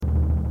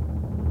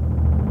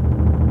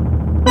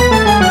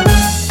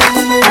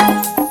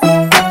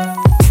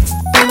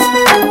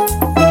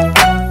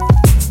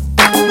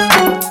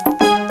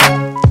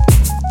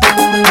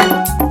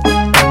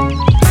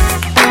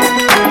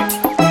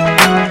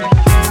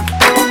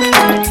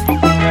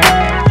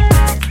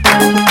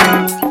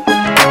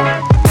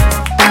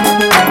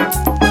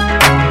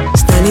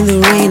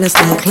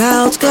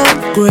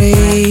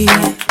gray.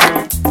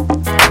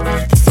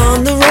 The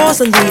thunder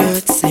roars and the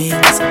earth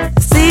sings.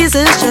 The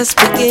season's just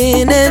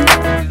beginning.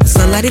 The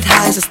sunlight it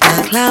hides as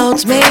the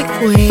clouds make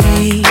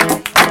way.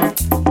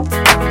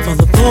 For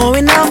the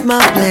pouring of my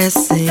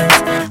blessings,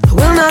 I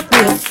will not be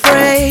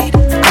afraid.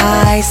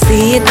 I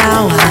see it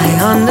now,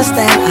 I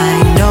understand,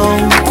 I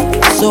know.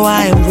 So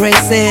I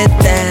embrace it,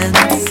 dance.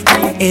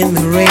 In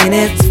the rain,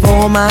 it's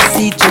for my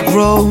seed to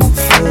grow.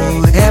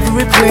 For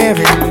every prayer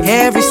and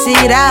every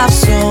seed I've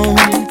sown,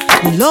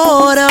 the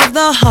Lord of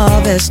the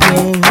harvest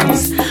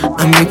knows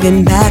I'm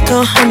reaping back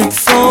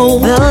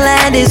 100-fold. The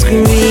land is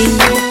green,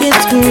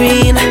 it's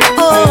green,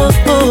 oh,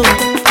 oh.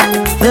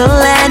 The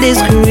land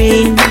is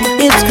green,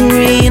 it's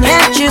green.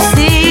 Can't you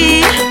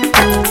see?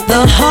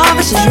 The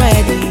harvest is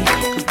ready,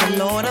 'cause the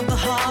Lord of the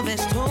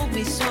harvest told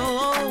me so.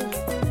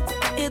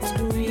 It's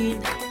green,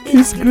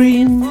 It's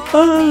green.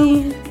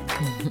 Oh.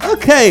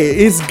 Okay,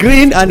 it's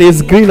green and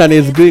it's green and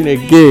it's green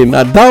again.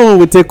 Now that one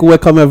we take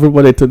welcome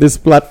everybody to this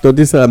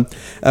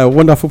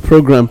wonderful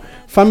program.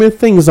 Farming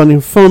Things on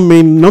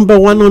Informing, number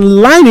one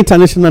online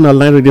international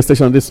online radio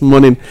station this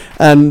morning.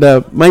 And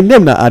my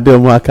name is Adel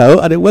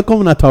Mwakao, and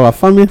welcome to our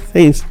Farming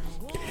Things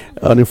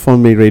on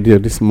Informing Radio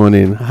this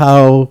morning.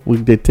 How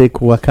will they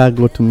take waka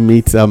go to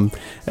meet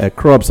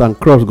crops, and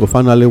crops go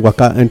finally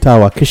waka enter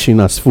our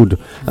kitchen as food,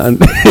 and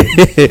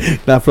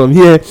now from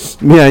here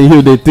me and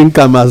you they think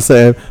I'm as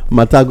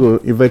Matago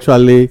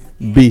eventually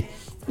be.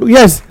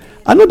 Yes,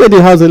 I know that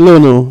the house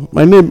alone. No.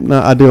 My name is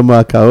Adel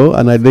Makao,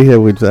 and I dey here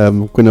with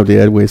Queen of the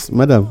Airways.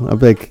 Madam, I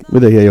beg,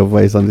 may I hear your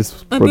voice on this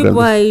program.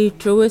 People I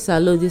throw away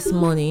hello this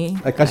morning.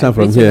 I catch am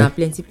from here.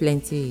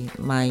 Plenty.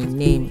 My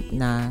name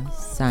na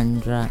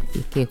Sandra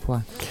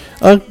Ikekwa.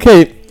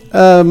 Okay.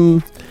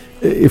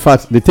 In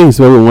fact, the things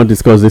where we want to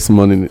discuss this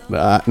morning,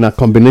 a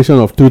combination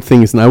of two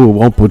things. Now we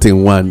won't put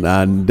in one,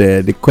 and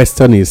the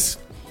question is: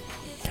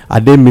 are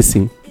they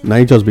missing? Now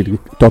it just be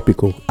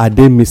topical. Are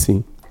they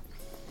missing?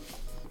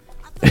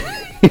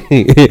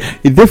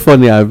 Is it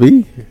funny,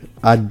 Abby?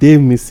 Are they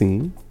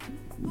missing?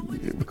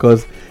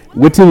 Because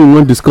what we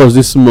want to discuss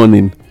this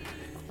morning,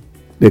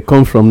 they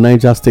come from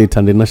Niger State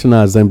and the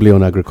National Assembly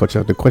on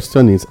Agriculture. The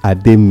question is, are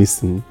they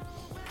missing?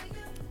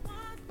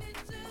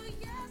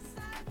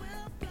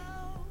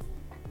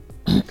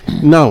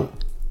 Now,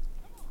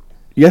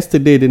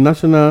 yesterday,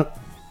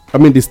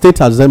 the State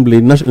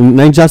Assembly,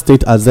 Niger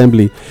State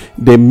Assembly,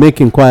 they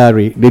make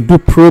inquiry, they do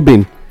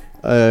probing,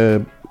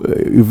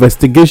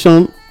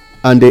 investigation,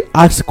 and they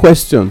ask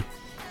question.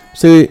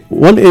 Say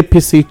one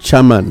APC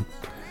chairman,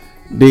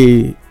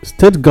 the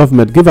state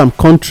government give them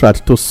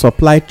contract to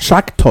supply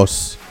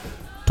tractors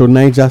to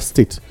Niger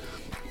State.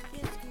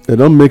 They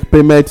don't make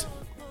payment.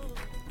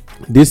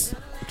 This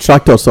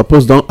tractor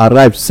supposed don't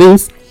arrive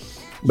since,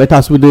 but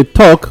as we dey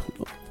talk,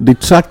 the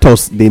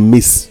tractors they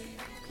miss.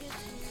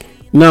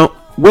 Now,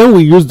 when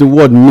we use the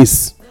word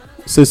miss,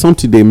 say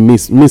something they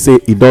miss, say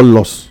it don't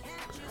loss,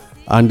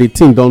 and the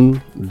thing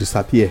don't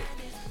disappear.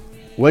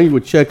 When you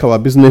check our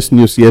business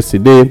news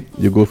yesterday,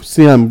 you go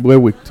see where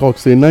we talk,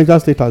 say Niger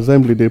State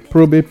Assembly, they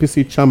probe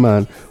APC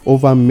chairman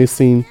over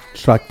missing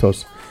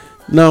tractors.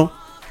 Now,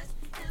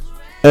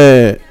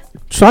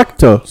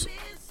 tractors,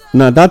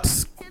 now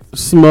that's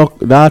small,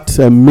 that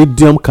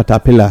medium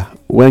caterpillar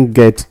when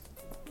get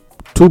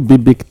two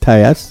big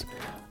tires,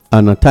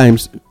 and at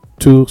times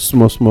two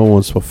small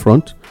ones for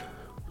front,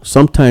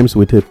 sometimes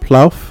with a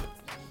plow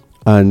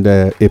and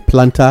a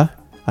planter,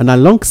 and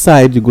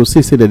alongside you go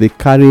see that they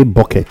carry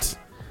bucket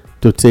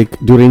to take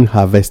during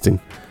harvesting.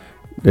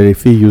 They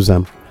fit use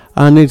them,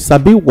 and it's a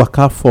bit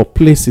waka for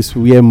places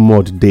where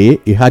mud dey,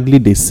 it hardly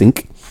they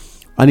sink,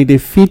 and they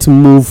fit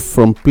move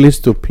from place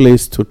to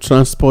place to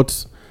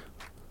transport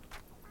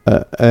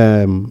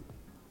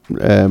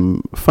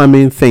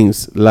farming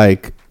things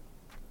like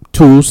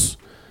tools,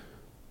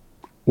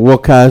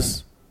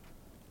 workers,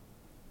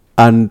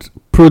 and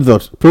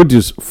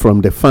produce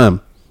from the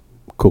farm,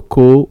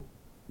 cocoa,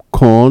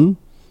 corn,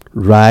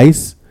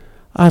 rice,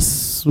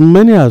 as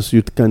many as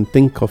you can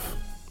think of.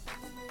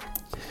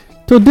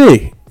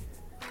 Today,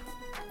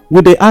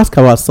 we dey ask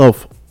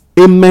ourselves,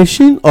 a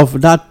machine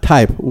of that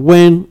type,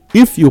 when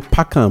if you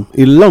pack am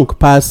a long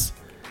pass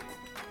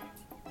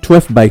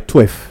 12 by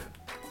 12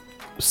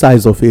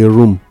 size of a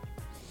room,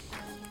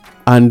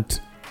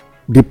 and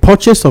the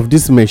purchase of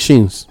these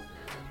machines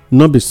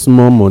not be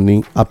small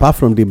money, apart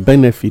from the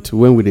benefit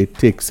when we dey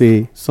take,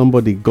 say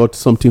somebody got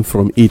something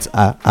from it,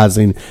 as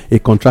in a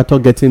contractor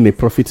getting a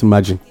profit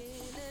margin.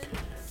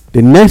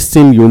 The next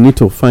thing you need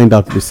to find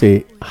out is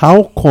say,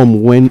 how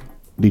come when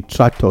the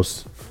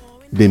tractors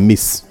they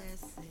miss?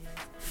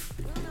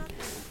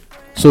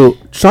 So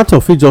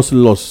tractor fit just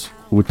lost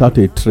without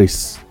a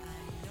trace.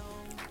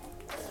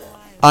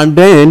 And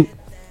then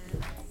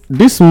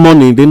this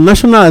morning, the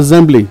National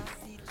Assembly,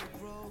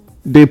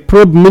 they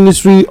probe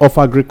Ministry of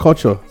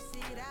Agriculture.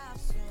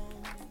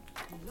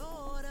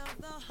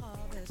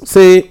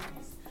 Say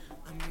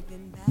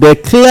they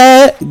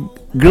clear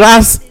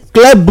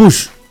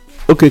bush.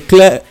 Okay,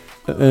 clear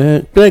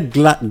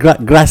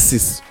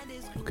grasses.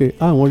 Okay,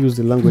 I won't use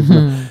the language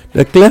now.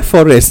 The clear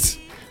forest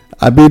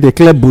abi dey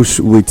clear bush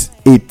with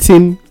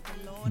 18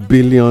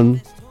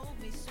 billion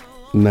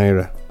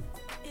naira.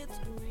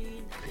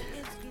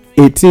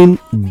 18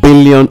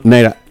 billion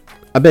naira.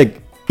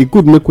 Abeg, e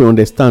good make we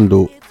understand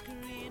though.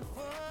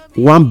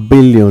 1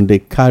 billion dey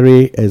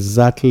carry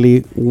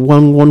exactly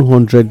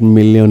 100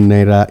 million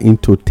naira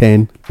into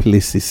 10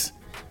 places.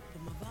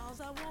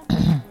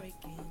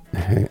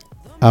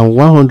 And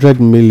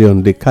 100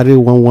 million dey carry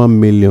 1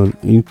 million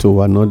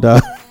into another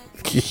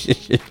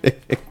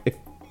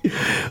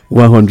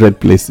 100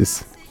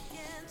 places.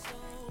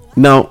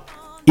 Now,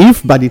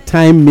 if by the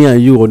time me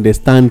and you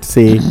understand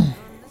say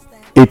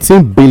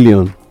 18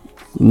 billion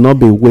not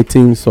be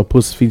waiting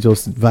suppose fit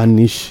just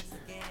vanish,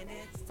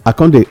 I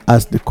can't dey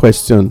ask the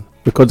question,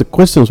 because the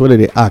questions wey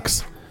they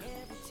ask,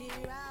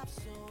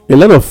 a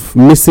lot of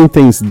missing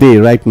things dey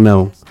right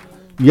now.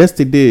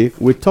 Yesterday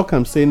we talk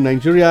am say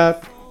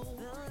Nigeria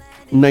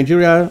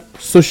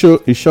Social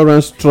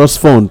Insurance Trust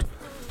Fund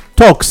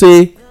talk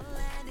say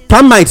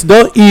termites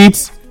don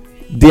eat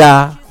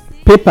their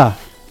paper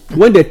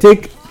when they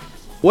take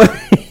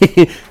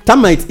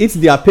termites eat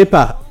their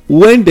paper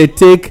when they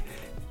take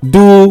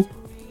do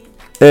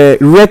a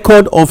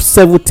record of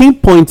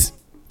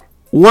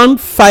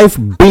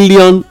 17.15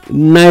 billion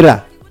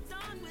naira.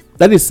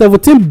 That is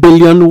 17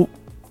 billion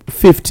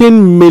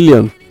 15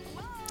 million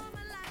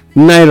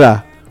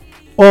naira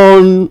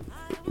on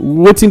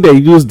wetin they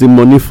use the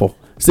money for.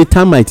 Say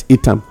termite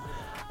eat am.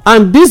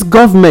 And this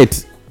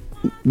government,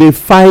 they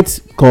fight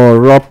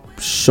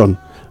corruption,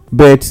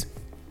 but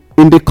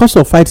in the course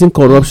of fighting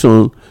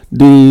corruption,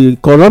 the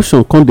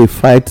corruption can't dey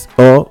fight,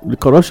 or the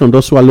corruption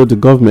does swallow the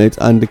government,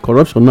 and the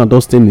corruption now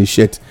does stay in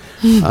shit.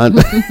 And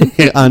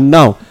and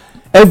now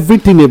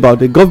everything about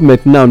the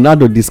government now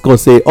to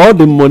discuss say all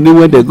the money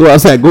when they go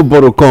outside go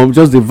borrow come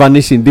just dey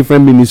vanish in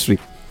different ministry.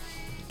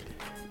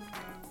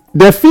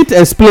 The fit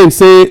explain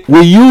say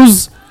we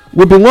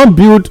been wan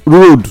build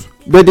road,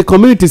 but the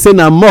community say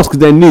na mosque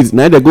dem need,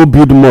 na they go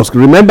build mosque.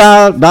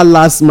 Remember that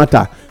last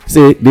matter,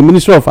 say the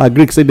Ministry of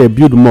Agric say they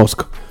build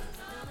mosque,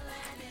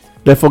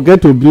 they forget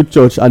to build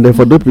church, and they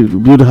forget to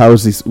build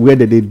houses where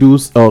they do,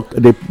 or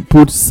they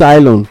put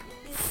silon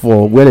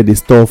for where they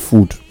store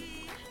food.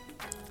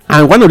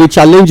 And one of the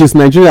challenges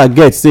Nigeria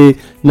gets, say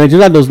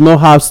Nigeria does not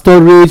have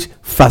storage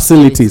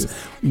facilities.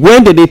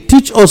 When they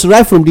teach us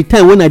right from the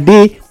time when I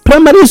dey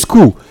primary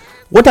school,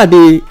 what are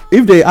the,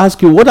 if they ask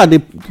you what are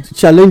the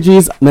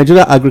challenges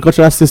Nigeria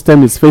agricultural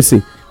system is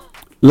facing?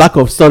 Lack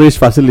of storage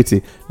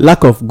facility,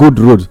 lack of good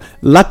roads,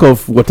 lack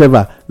of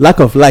whatever,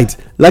 lack of light,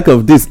 lack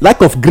of this, lack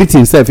of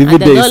greeting self. And they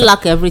don't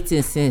lack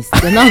everything since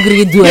they not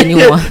agree do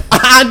anyone.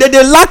 And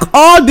they lack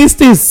all these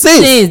things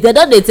since they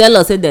don't, they tell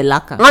us say they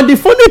lack am. And the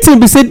funny thing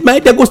be say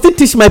they go still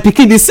teach my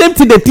pikin the same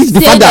thing they teach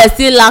the father. They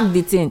still lack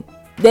the thing.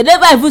 They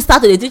never even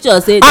start to dey teach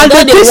us say they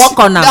don dey work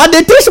on am. And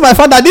they teach my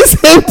father this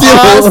same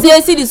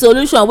thing. See the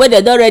solution wey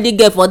they don already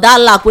get for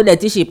that lack wey they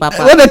teach him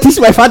papa. When they teach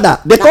my father,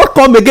 they can't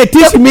come again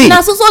teach me.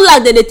 Na so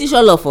lack they dey teach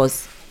all of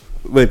us.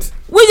 Wait.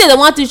 Which dey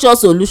wan teach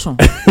us solution?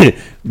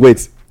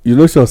 Wait, you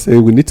know sure say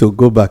we need to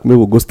go back, maybe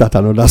we'll go start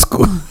another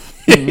school.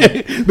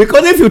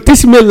 Because if you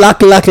teach me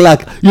lack,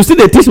 you still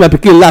dey teach my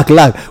pikin lack.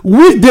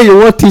 Which day you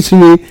want teach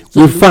me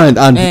we find,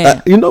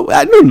 and you know,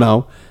 I know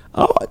now.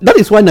 That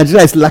is why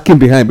Nigeria is lacking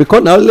behind,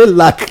 because now only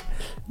lack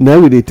now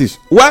we dey teach.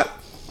 Well,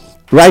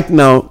 right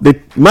now the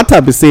matter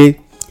be say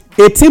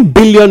 18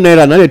 billion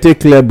naira now they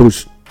take clear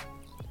bush.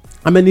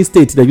 How many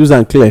states they use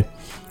and clear?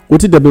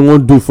 What did they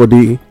want to do for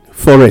the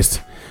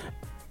forest?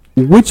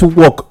 Which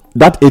work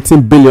that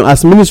 18 billion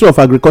as Ministry of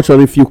Agriculture?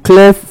 If you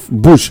clear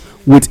bush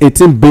with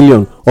 18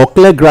 billion or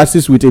clear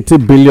grasses with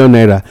 18 billion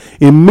naira,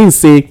 it means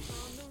say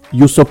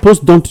you suppose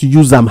don't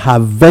use them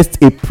harvest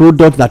a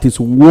product that is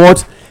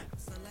worth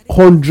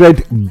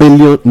 100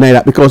 billion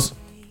naira, because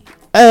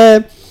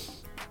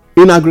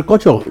in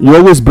agriculture you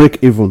always break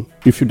even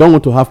if you don't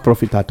want to have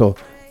profit at all.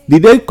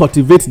 Did they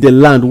cultivate the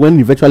land when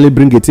eventually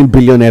bring 18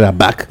 billion naira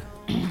back?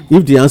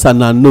 If the answer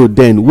na no,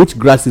 then which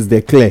grass is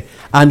they clear,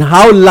 and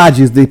how large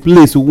is the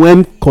place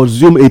when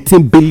consume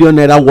 18 billion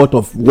naira worth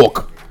of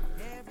work?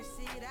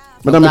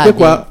 Madam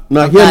Ikekwa,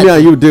 now hear me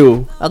and you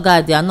do.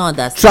 Oga, they are not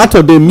understand.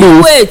 Tractor they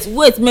move. Wait,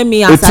 make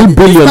me answer. 18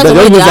 billion, they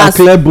don't use a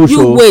clear bush.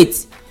 You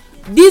wait.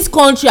 This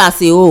country as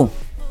a whole,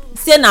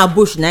 say na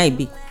bush na e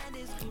be.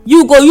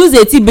 You go use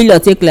 18 billion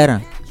take clear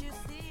am.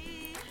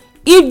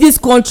 If this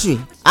country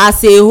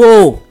as a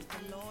whole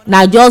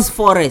na just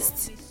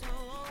forest,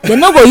 they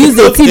no go use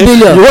 18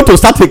 billion. You want to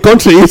start a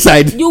country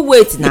inside? You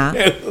wait na.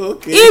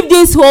 Okay. If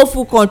this whole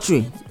full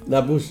country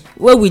na bush,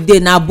 where we dey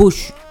na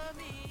bush,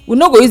 we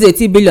no go use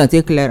 18 billion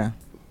take clear am.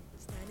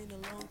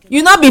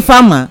 You no be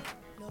farmer.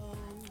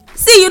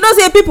 See, you know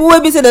say people wey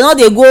be say they no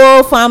dey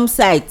go farm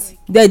site,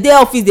 they dey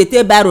office dey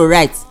take borrow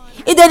right.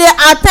 If they dey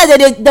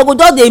attend, they go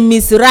just dey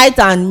miswrite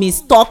and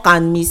mistalk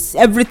and miss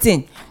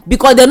everything,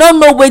 because they no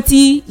know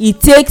wetin e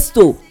takes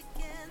to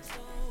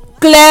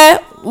clear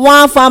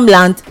one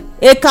farmland,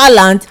 acre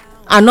land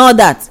and all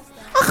that.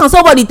 How can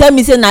somebody tell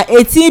me say na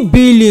 18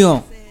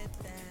 billion?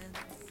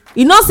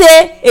 You know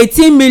say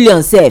 18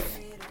 million sef,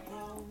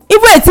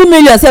 even 18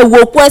 million sef we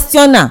go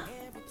question am.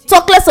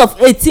 talk less of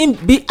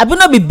 18 abi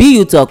no be b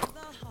you talk.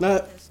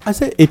 Now I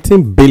say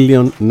 18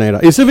 billion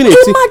naira. It's even 18.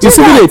 Imagine It's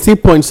even that. 18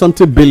 point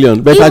something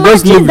billion. But I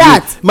just Imagine leave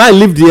that. might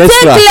leave the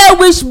extra. take clear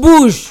which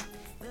bush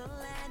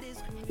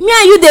me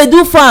and you dey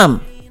do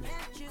farm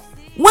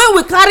when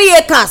we carry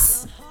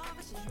acres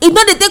e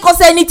no dey take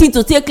us anything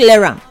to take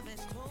clear am.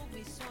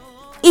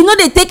 E no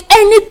dey take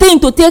anything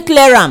to take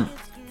clear am.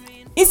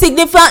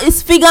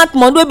 Insignificant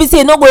money wey be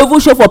say e no go even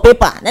show for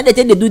paper na dey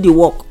take dey do the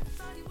work.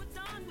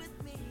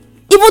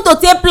 Even to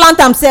take plant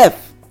am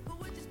sef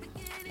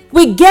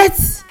we get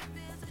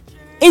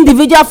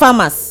individual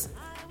farmers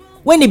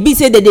when e be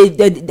say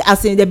they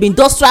as in they be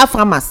industrial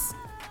farmers,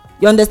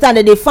 you understand,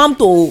 they dey farm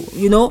to,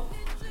 you know,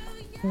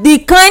 the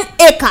kind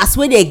acres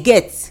wey they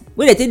get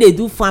wey they take dey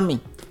do farming,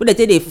 wey they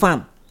take dey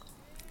farm,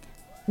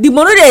 the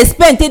money they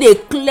spend take dey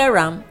clear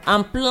am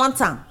and plant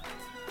am,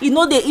 e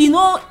no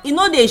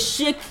dey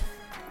shake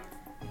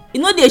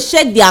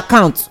the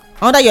account.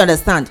 Whether you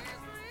understand.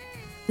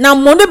 Na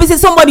money be say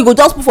somebody go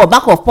just put for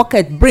back of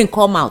pocket bring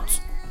come out,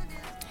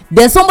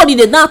 then somebody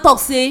dey now talk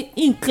say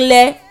im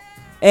clear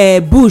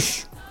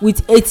bush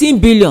with 18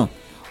 billion.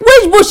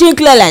 Which bush im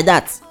clear like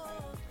that?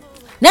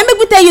 Na make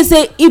me tell you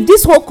say if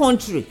this whole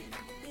country,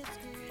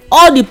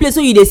 all the place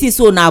wey you dey see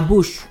so na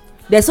bush,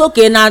 dey say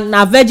okay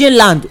na virgin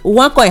land, we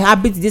wan come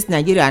inhabit this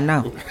Nigeria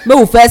now, make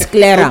we first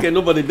clear am. Okay,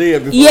 nobody dey here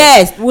before.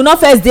 Yes, we no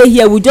first dey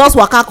here, we just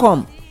waka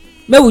come,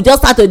 make we just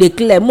start to dey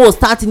clear, make we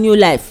start new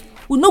life.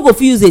 We no go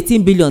fit use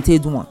 18 billion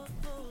take do am.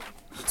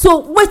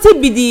 So wetin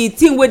be the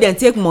thing wey dem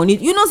take money?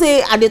 You know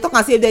say I dey talk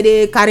am say if dem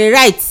dey carry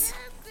right,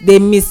 dey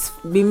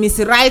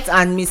miswrite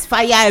and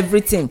misfire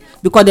everything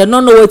because dem no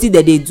know wetin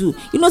dem dey do.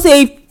 You know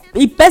say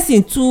if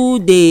person too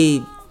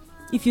dey,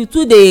 if you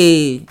too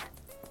dey,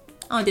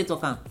 how I dey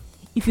talk am,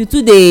 if you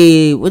too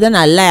dey, whether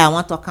na lie I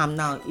wan talk am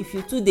now, if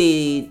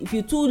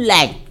you too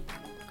lie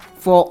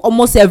for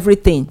almost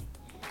everything,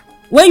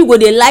 when you go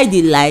dey lie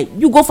the lie,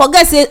 you go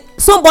forget say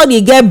somebody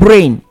get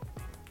brain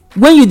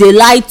when you dey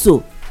lie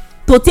to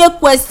take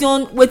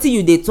question wetin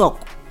you dey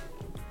talk.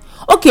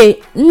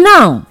 Okay,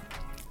 now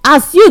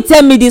as you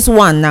tell me this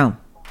one now,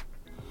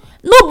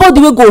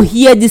 nobody wey go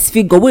hear this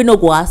figure wey no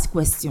go ask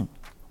question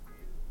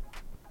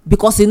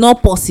because e no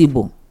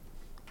possible.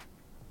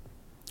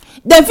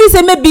 Dem feel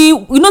say maybe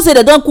you know say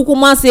dem don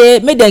kukuma say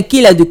make dem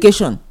kill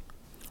education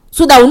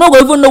so that we no go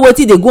even know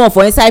wetin dey go on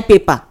for inside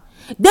paper.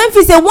 Dem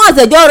feel say once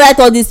dem just write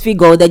all this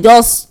figure, dem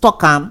just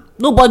talk am,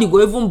 nobody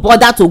go even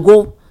bother to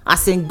go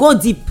as in go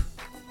deep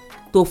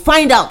to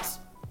find out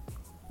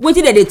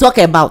wetin dem dey talk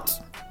about.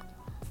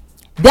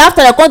 Then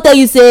after dem come tell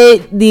you say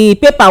the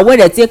paper wey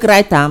dem take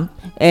write am,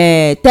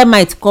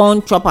 termite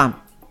come chop am,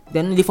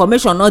 then the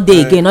information no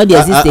dey again, no dey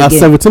exist again.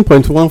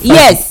 17.15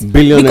 yes,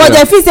 billion because naira.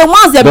 dem feel say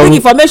once dem bring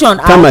information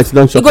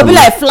out, e go be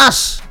like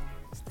flash,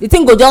 the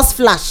thing go just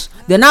flash,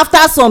 then after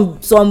some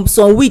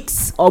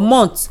weeks or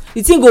months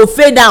the thing go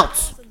fade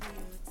out.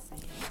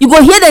 You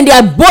go hear dem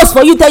dey boast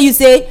for you, tell you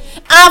say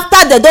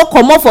after dem don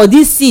comot for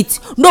this seat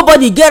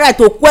nobody get right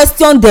to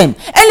question dem.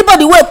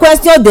 Anybody wey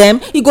question dem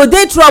e go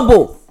dey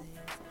trouble.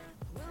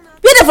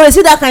 Where dem for dey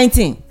see that kind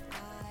thing?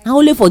 Na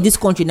only for this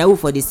country na we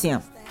for dey see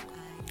am.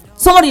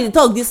 Somebody dey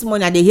talk this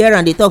morning, I dey hear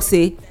am dey talk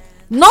say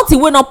nothing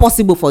wey not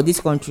possible for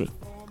this country,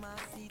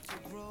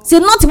 say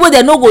nothing wey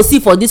dem no go see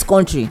for this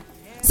country,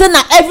 say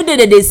na everyday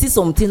dem dey see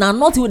something, na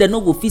nothing wey dem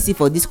no go fit see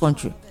for this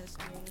country.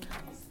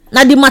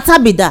 Na the matter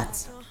be that.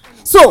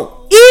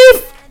 So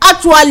if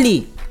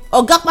actually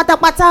oga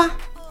patapata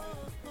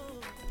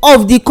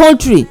of the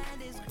country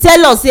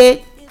tell us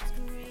say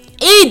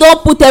he don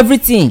put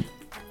everything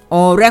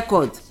on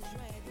record,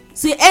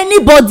 say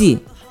anybody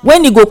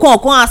when he go come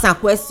ask am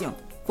question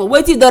for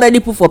wetin he don already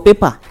put for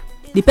paper,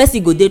 the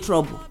person go dey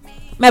trouble.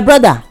 My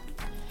brother,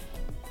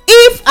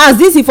 if as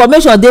this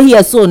information dey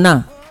here so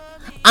now,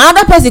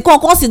 another person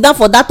come sit down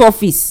for that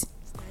office,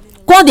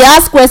 come dey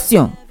ask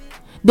question,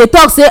 dey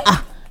talk say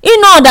he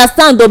no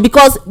understand though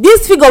because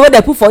this figure wey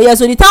dem put for here,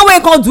 so the time wey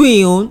he come do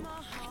him own,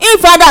 him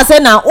find out say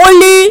na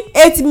only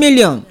 8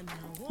 million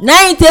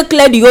na him take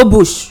clear the whole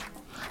bush.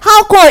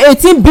 How come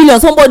 18 billion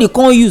somebody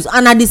come use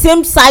and na the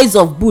same size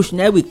of bush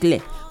na we clear?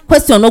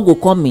 Question no go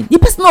come in, the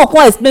person no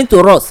come explain to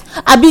us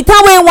abi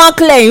time wey he wan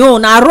clear him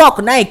own na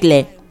rock na he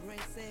clear.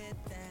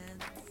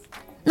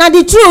 Na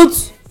the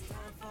truth.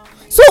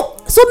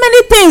 So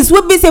many things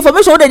wey be say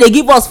information wey dem dey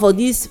give us for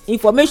this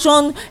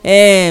information,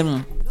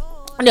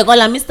 they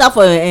call am minister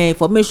for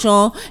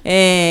information,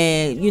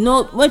 you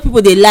know, when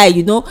people dey lie,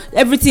 you know,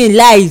 everything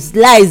lies, so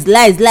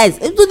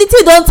the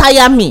thing don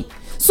tire me.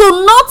 So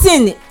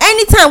nothing,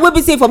 anytime wey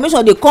be say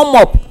information dey come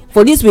up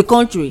for this we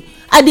country,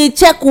 I dey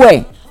check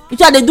well,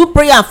 which I dey do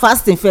prayer and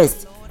fasting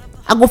first.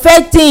 I go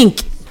first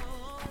think,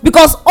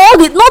 because all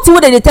the nothing wey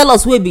dem dey tell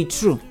us wey be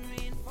true,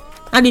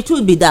 and the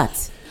truth be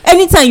that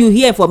anytime you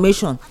hear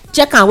information,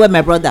 check am well,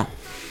 my brother.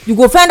 You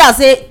go find out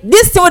say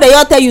this thing wey dem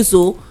just tell you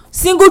so,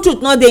 single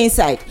truth no dey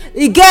inside.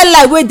 E get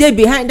lie wey dey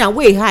behind am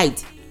wey hide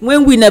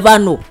when we never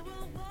know.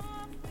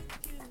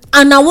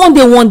 And na one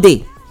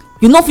day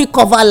you no fit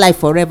cover lie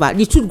forever,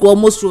 the truth go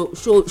almost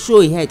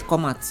show e head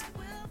come out.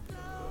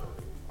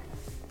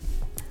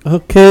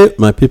 Okay,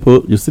 my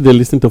people, you see they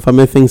listen to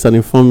Farming Things and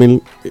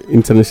Informing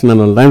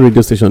International online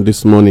radio station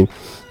this morning.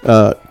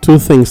 Two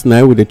things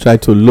now we try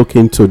to look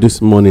into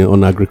this morning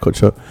on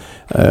agriculture.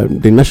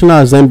 The National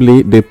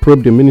Assembly, they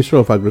probe the Ministry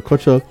of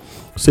Agriculture,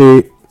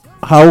 say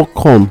how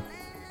come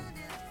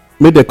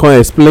make they come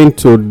explain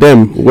to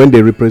them when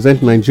they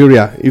represent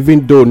Nigeria,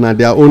 even though na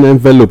their own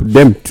envelope,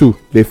 them too,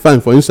 they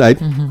find for inside.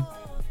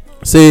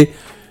 Say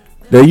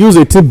they use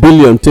 80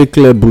 billion take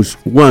clear bush.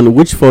 One,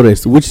 which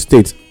forest, which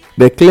state?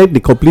 They clear the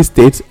complete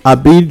state.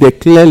 Abi they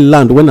clear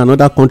land when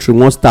another country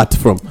won't start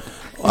from.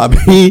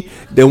 Abi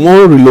they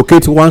won't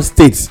relocate one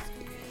state.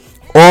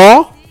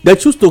 Or they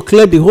choose to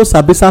clear the whole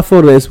Sabisa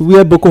forest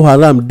where Boko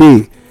Haram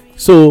dey.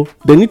 So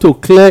they need to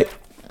clear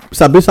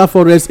Sabisa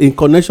forest in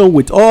connection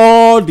with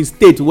all the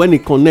states. When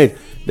it connect,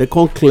 they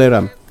can't clear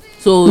them.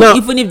 So now,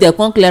 even if they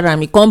can't clear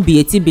them, it can't be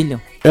 80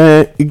 billion.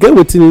 You get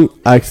wetin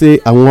I say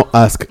I wan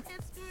ask.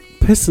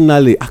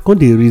 Personally, I can't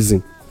the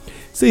reason.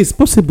 Say it's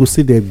possible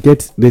say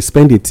they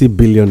spend 80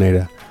 billion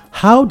naira.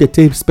 How they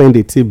take spend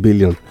 80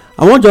 billion?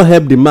 I want to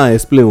help the man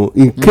explain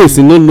in case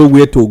he don't know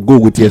where to go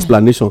with the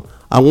explanation.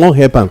 I won't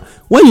help him.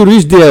 When you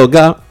reach there,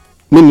 Oga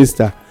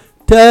Minister,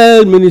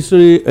 tell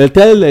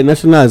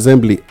National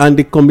Assembly and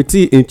the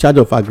committee in charge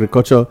of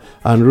agriculture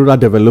and rural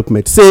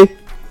development, say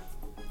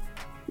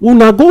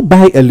una go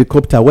buy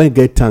helicopter when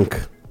get tank.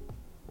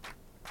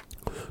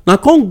 Now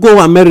can't go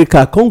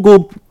America, can't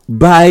go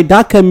buy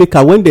that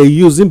chemical when they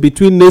use in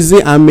between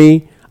Nazi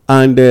army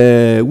and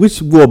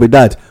which war be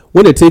that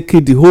when they take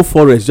the whole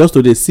forest just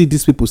to they see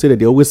these people say that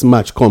they always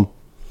march come.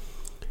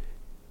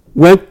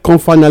 When come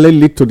finally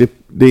lead to the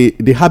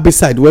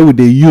herbicide where would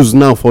they use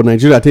now for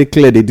Nigeria take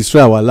clear they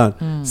destroy our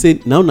land.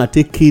 Say now na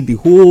take kill the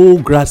whole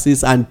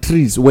grasses and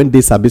trees when they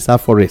Sabisa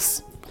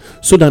forest.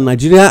 So that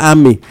Nigeria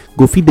army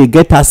go fit they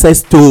get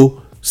access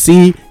to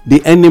see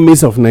the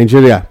enemies of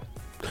Nigeria.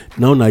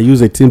 Now na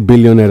use 18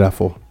 billion naira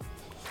for.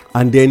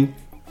 And then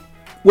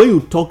when you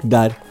talk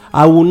that,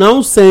 I will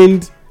now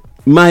send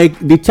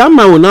the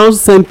chairman will now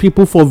send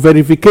people for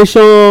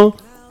verification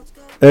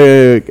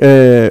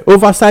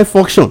oversight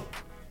function.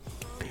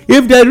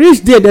 If they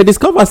reach there, they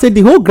discover say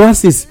the whole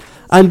grasses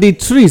and the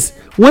trees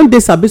when they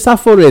Sabisa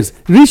forest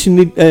reach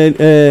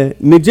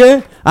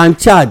Niger and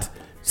Chad,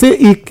 say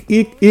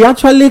it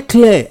actually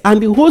clear,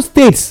 and the whole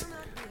states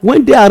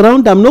when they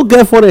around them no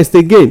get forest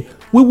again.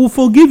 We will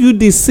forgive you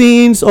the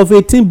sins of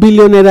 18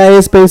 billion naira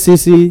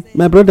expenses,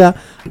 my brother,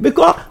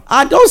 because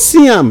I don't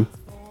see them.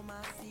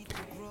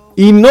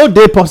 E no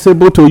dey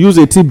possible to use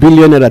 18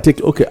 billion naira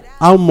take. Okay,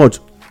 how much?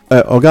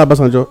 Oga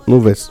Obasanjo, no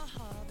vex.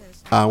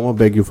 I wan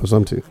beg you for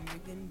something.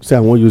 Say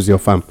I wan use your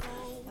farm.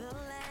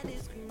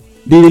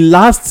 The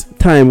last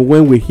time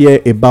when we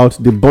hear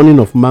about the burning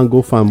of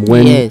mango farm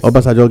when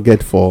Obasanjo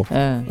get for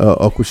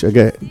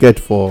Okushege get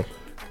for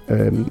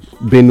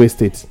Benue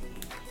State.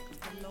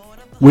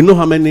 We know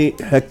how many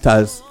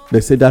hectares they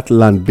say that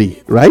land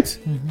be, right?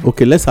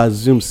 Okay, let's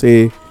assume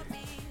say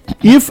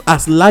if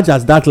as large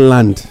as that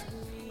land,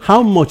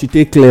 how much it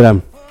take clear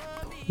them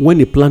when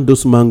they plant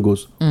those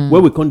mangoes?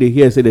 Where we come dey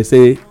hear say they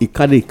say it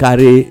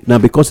carry now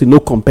because it no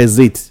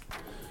compensate.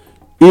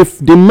 If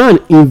the man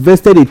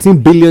invested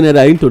 18 billion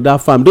naira into that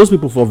farm, those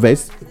people for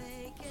vest.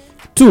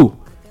 Two,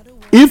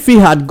 if he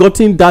had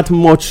gotten that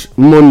much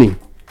money,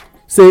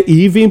 say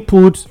he even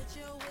put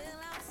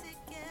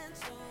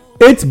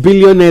 8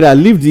 billion naira,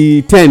 leave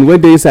the 10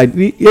 when they inside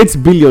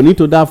 8 billion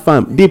into that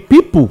farm, the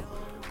people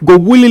go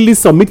willingly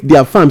submit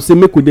their farm, say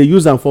make we dey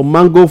use them for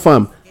mango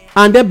farm,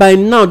 and then by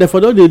now they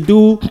for don dey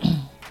do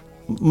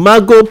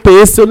mango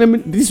paste, so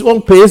this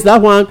one paste,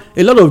 that one,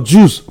 a lot of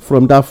juice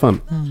from that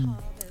farm.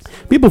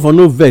 People for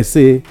no vex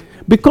say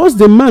because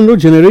the man no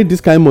generate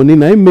this kind of money,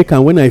 na him make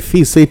am when I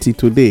feel say till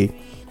today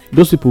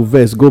those people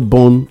vex go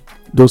burn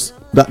those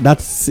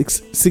that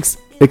 6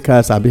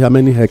 acres, abi how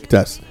many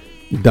hectares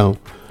down.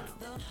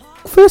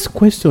 First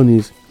question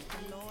is,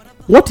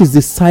 what is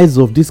the size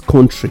of this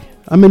country?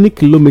 How many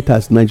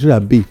kilometers Nigeria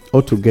be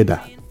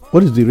altogether?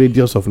 What is the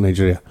radius of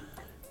Nigeria?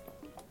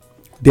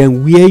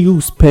 Then where you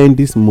spend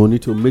this money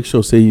to make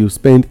sure say you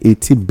spend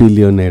 80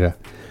 billion naira?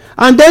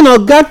 And then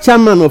Oga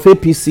chairman of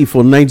APC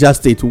for Niger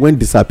State when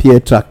disappear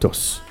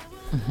tractors.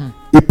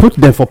 He put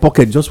them for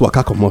pocket, just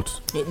waka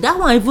comot. That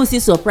one even still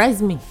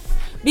surprise me,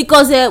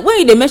 because when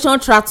you dey mention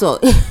tractor,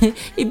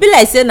 e be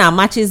like say na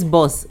matches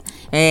boss.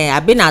 I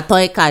been a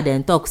toy car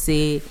then talk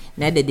say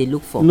na they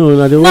look for. No,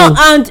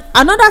 and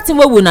another thing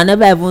wey we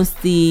never even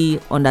still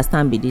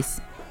understand be this: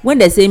 when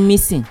they say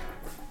missing,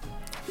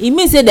 e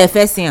mean say they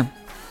first see am.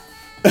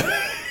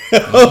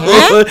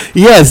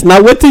 Yes,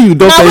 now wetin you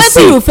don first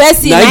see. Now wetin you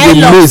first see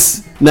na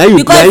loss.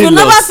 Because you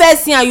never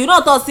first see am, you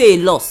don talk say e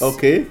loss.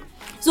 Okay.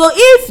 So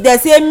if they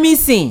say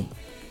missing,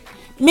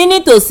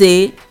 meaning to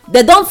say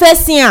they don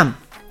first see am,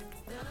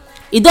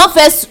 e don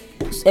first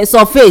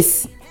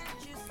surface.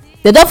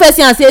 They don first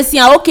see am say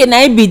okay na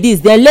it be this,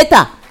 then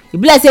later e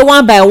be like say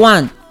one by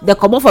one they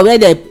comot for where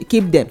they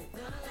keep them.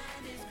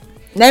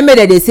 Na make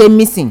dem dey say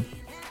missing,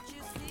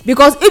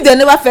 because if they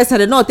never first see am,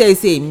 they no tell you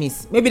say e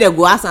miss. Maybe they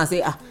go ask am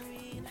say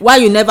why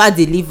you never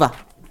deliver,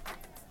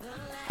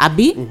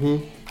 abi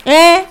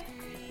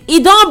e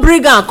don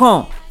bring am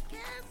come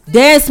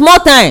then small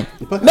time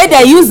make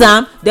dem use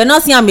am dem no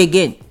see am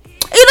again.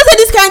 You know say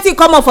this kind thing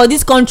common for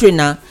this country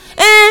na.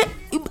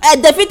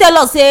 Dem fit tell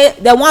us say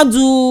dem wan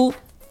do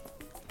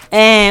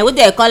what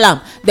dem call am,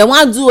 dem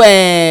wan do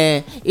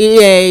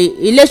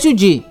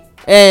Ilesuji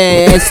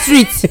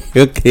street.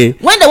 Okay.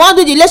 When dem wan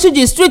do the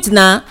Ilesuji street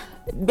na,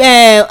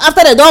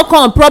 after dem don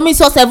come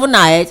promise us 7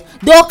 night,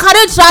 dem go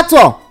carry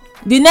tractor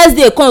the next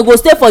day come go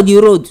stay for the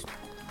road,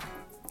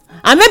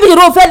 and maybe the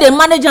road fair dey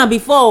manage am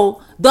before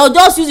o. Dem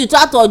just use the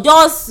tractor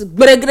just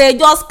gberegere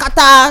just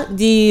scatter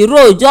the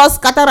road, just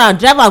scatter am,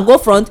 drive am go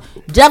front,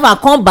 drive am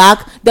come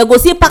back. Dem go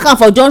still park am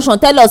for junction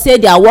tell us say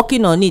they are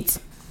working on it.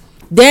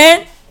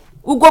 Then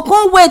we go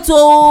come wait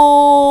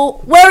till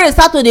when rain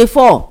start to dey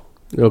fall.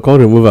 You come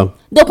remove am.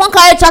 Dem come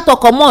carry tractor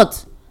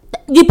comot.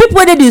 The people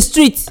wey dey the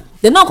street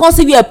dem no come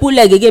see where pull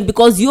leg again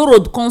because your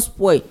road come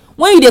spoil.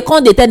 When you dey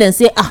come dey tell dem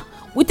say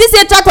we think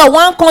say tractor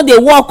wan come dey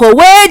work o,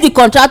 wey the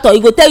contractor e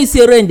go tell you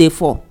say rain dey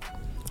fall.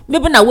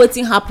 Maybe na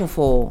wetin happen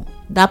for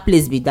that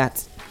place be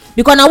that,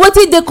 because na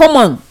wetin dey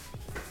common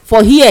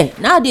for here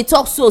now. Dey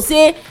talk so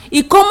say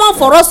e common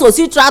for us to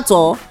see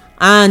tractor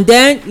and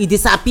then e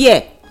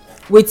disappear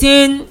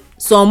within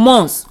some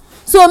months.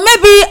 So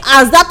maybe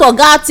as that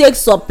oga take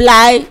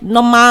supply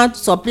normal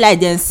supply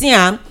dem see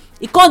am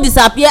e come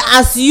disappear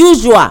as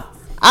usual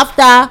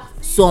after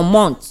some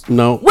months.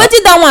 Now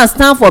wetin that one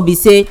stand for be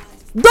say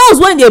those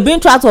wey dey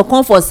bring tractor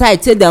come for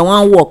site say dem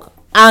wan work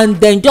and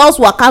dem just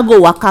waka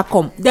go waka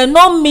come, dem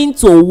no mean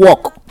to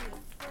work.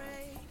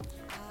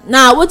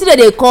 Na wetin dem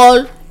dey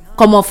call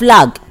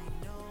camouflage.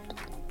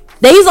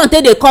 Dem use am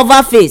take dey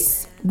cover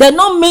face, dem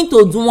no mean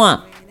to do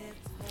am.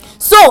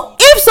 So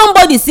if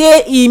somebody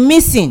say e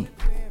missing,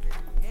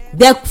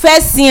 dem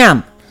first see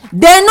am,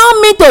 dem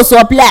no mean to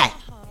supply.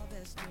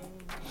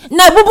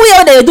 Na ebubuye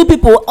wey dem dey do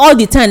people all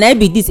the time na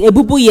be this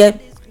ebubuye.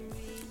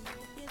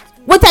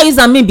 Wetin I use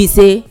am mean be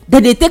say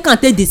dem dey take am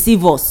take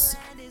deceive us.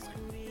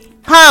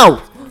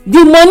 How?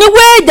 The money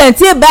wey dem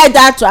take buy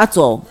that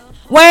tractor,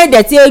 when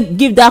dem take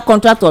give that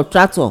contractor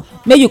tractor,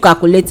 make you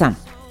calculate am.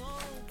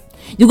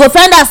 You go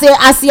find out say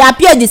as e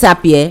appear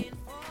disappear,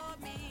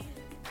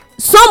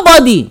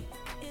 somebody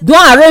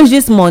don arrange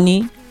this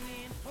money,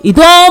 e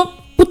don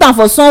put am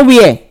for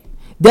somewhere.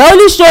 Dem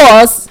only show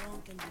us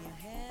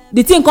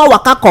the thing come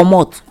waka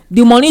comot,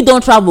 the money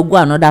don travel go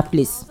another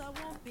place.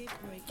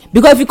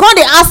 Because if you come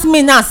dey ask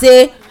me now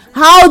say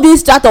how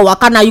this tractor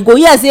waka, na you go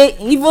hear say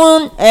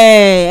even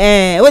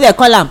what they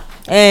call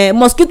am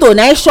mosquito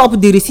na chop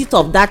the receipt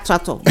of that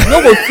tractor.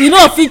 You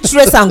no fit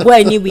trace am go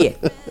anywhere.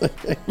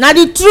 Na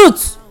the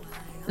truth.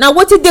 Na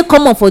wetin dey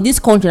common for this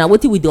country, na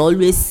wetin we dey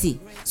always see.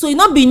 So e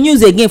no be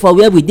news again for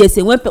where we dey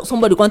say when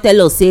somebody come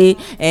tell us say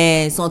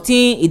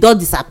something e don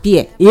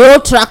disappear, e whole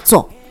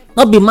tractor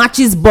no be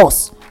matches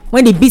bus.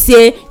 When e be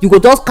say you go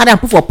just carry am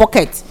put for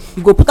pocket,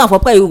 you go put am for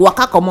pocket, you go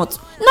waka comot.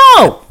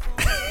 No.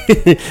 For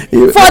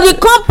the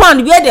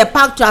compound where they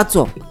park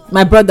tractor,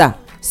 my brother,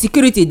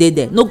 security dey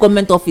there. No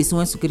government office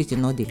when security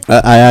no dey.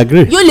 I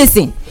agree. You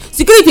listen,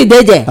 security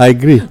dey there. I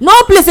agree.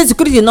 No place say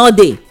security no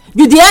dey.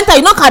 You dey enter,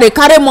 you no carry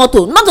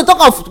motor, not to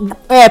talk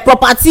of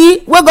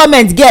property wey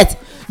government get.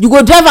 You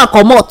go drive and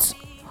comot.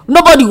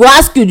 Nobody go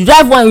ask you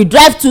drive one, you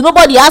drive two.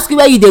 Nobody ask you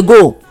where you dey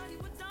go.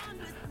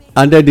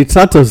 And then the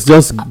tractors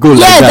just go like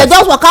that. Yes, they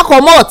just waka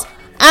comot.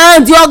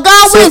 And the oga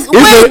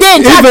wey dey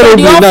in charge for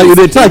the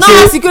office, you know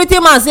how security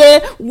man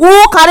say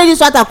who carry this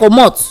tractor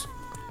comot,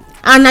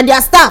 and na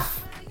their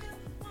staff.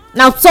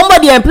 Now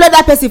somebody employ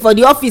that person for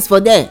the office for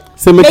there.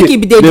 So make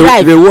it dey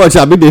drive. They watch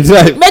abi dey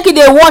drive. Make it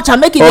dey watch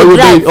and make it dey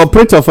drive. Or the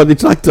operator for the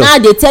tractor. Now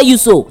they tell you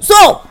so.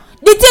 So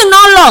the thing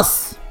no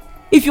loss.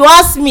 If you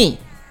ask me,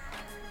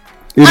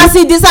 as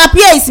e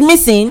disappear is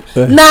missing,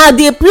 na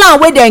the plan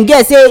wey dem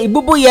get say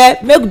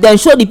ibubuye make dem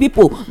show the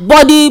people.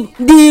 But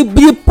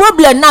the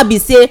problem now be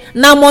say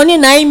na money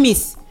na im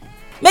miss.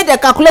 Make dem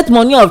calculate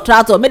money of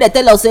tractor, make dem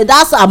tell us say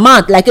that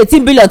amount like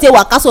 18 billion take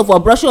waka so for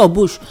brushing of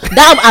bush,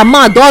 that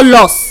amount don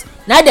loss.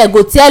 Now dem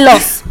go tell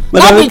us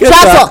no be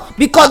tractor,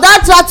 because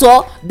that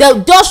tractor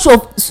dem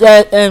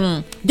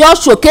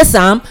just showcase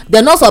am,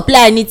 dem no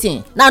supply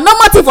anything. Na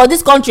normal thing for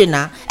this country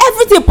na.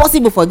 Everything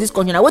possible for this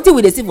country na wetin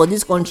we dey see for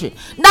this country.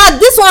 Now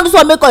this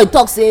one make us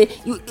talk say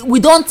we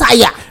don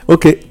tire.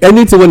 Okay,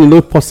 anything wey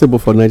no possible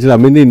for Nigeria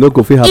meaning e no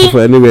go fit happen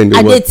for anywhere in the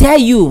world. I dey tell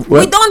you,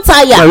 we don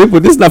tire. My people,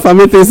 this na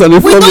family things on the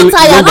we don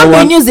tire,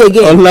 no be news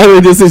again. Online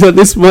radio station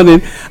this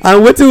morning,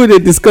 and wetin we dey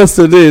discuss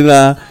today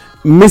na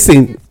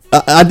missing.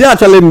 Are they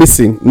actually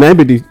missing? Na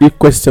be the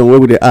question wey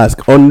we dey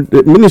ask on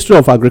the Ministry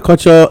of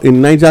Agriculture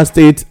in Niger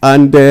State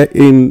and at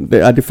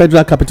the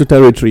Federal Capital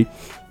Territory.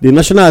 The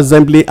National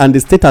Assembly and the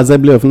State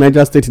Assembly of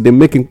Niger State, they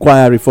make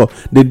inquiry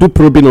they do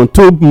probing on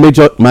two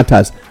major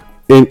matters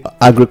in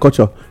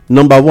agriculture.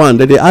 Number one,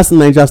 they ask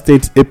Niger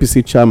State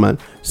APC chairman,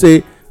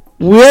 say,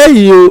 where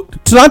you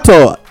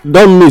tractor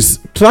don't miss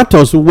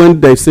tractors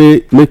when they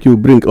say make you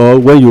bring, or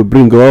when you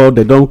bring, or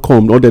they don't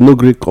come, or they no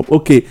gree come.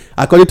 Okay,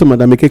 according to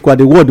Madam Ikekwa,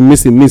 the word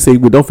missing means say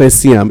we don't first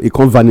see them, it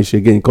can't vanish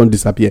again, it can't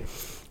disappear.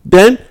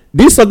 Then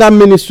this other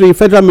ministry,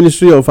 Federal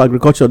Ministry of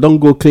Agriculture, don't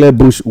go clear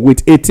bush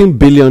with 18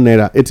 billion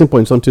naira, 18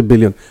 point something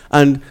billion,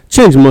 and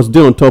change must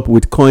do on top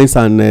with coins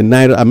and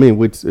naira. I mean,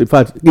 with, in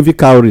fact, if you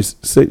cowries,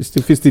 still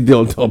 50 day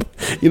on top.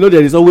 You know,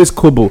 there is always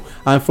kobo,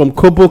 and from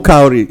kobo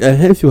cowrie,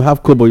 if you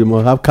have kobo, you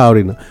must have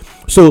cowrie now.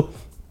 So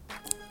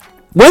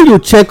when you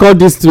check all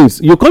these things,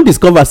 you can't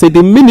discover, say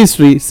the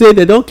ministry say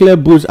they don't clear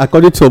bush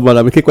according to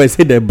Obalamekekwa,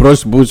 say they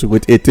brush bush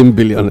with 18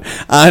 billion,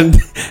 and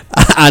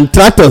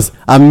tractors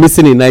are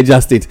missing in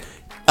Niger State.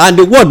 And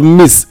the word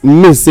miss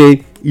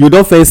say you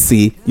don't first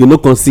see, you no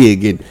can see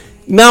again.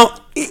 Now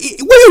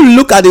when you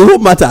look at the whole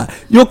matter,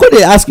 you could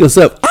ask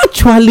yourself,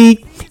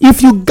 actually,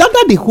 if you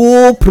gather the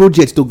whole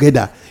project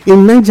together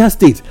in Niger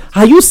State,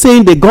 are you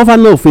saying the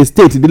governor of a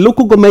state, the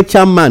local government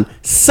chairman,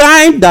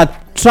 signed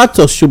that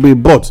tractors should be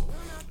bought?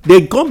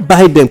 They go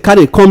buy them,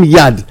 carry come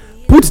yard,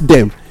 put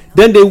them,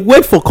 then they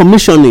wait for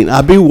commissioning,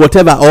 abi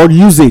whatever, or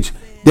usage.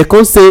 They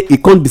can't say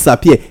it can't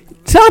disappear.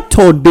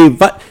 Tractor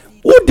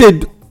who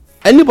did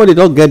anybody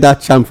don't get that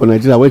charm for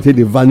Nigeria when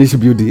they vanish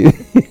building?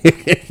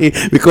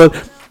 Because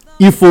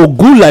if a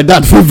good like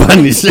that will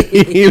vanish,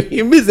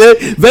 it means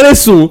very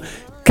soon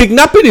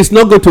kidnapping is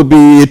not going to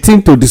be a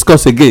thing to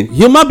discuss again.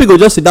 Human being go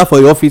just sit down for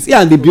your office here,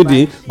 and the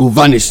building go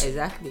vanish.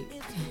 Exactly.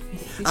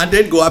 And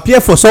then go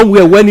appear for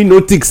somewhere when he no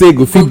think say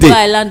go fit there. Go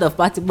island of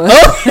Patmos.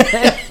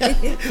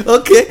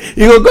 Okay,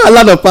 you go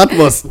island of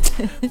Patmos.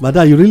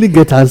 Madam, you really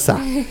get answer.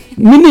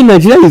 Meaning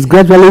Nigeria is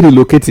gradually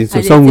relocating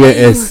to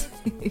somewhere else.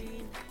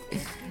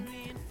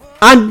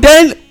 And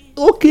then,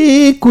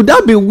 okay, could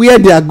that be where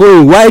they are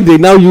going? Why they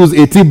now use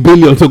 18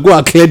 billion to go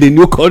and clear the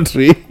new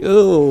country?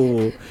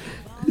 Oh,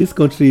 this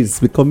country is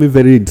becoming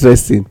very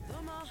interesting.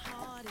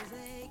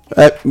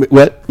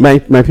 Well, my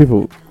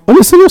people, on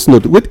a serious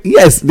note,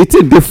 yes, the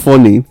thing dey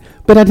funny,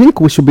 but I think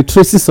we should be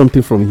tracing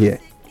something from here.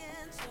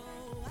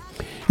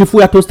 If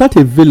we are to start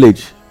a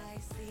village,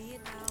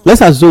 let's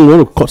assume we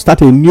want to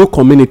start a new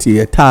community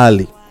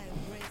entirely.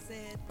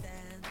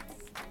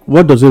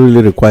 What does it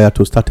really require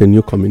to start a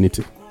new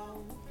community?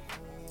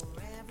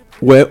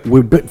 Well,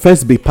 we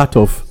first be part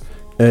of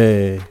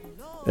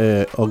Oga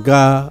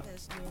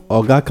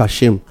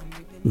Kashim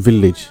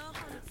village,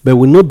 but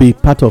we not be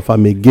part of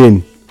am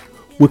again.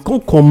 We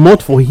can't come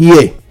out for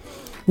here.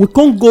 We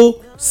can't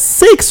go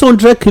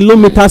 600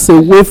 kilometers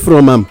away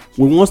from am.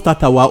 We want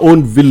start our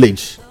own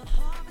village.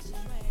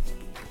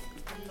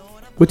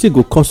 What it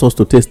go cost us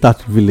to take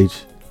start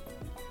village?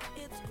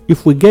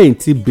 If we get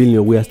 18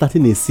 billion, we are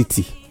starting a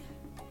city.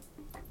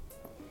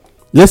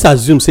 Let's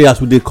assume, say, as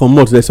we dey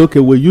comot, they say,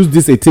 okay, we'll use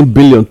this 18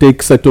 billion,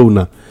 take settle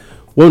una.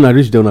 When I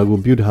reach there, I go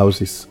build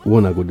houses.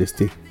 When I go dey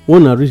stay.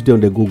 When I reach there,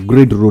 they go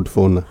grade road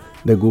for una.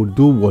 They go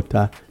do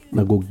water.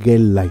 They go get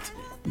light.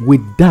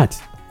 With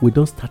that, we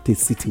don't start a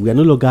city. We are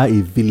no longer a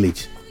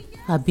village.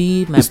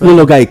 It's no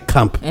longer a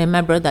camp.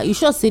 My brother, you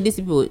should say these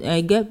people.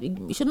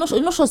 You should not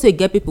sure say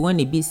get people when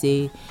they be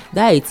say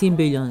that 18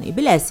 billion. It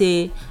be like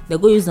say they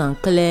go use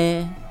and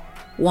clear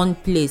one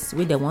place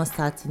where they want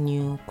start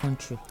new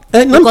country.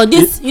 Because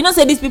this, you know,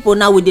 say these people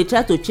now they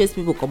try to chase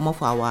people come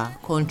off our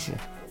country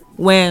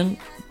when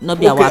not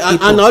be our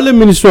people. And only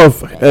Ministry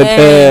of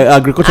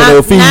Agriculture they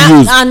will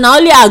use. And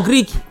only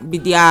agri be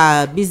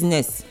their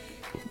business.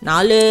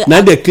 Now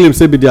they claim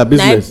say be their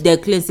business. They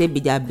claim say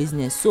be their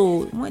business.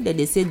 So when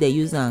they say they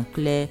use and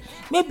clear,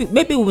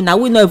 maybe we not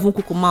even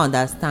kukuma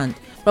understand.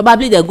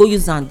 Probably they go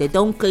use and they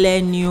don't clear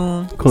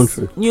new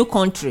country.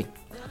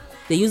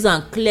 They use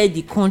and clear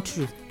the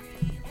country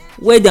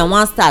where they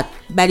want start.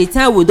 By the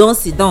time we don't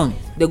sit down,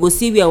 they go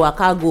see where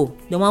waka go.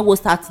 They want go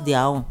start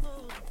their own.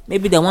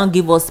 Maybe they want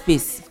give us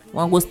space.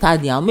 Want go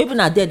start their own. Maybe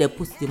not there they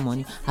put the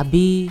money.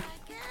 Abi.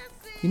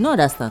 You know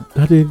understand?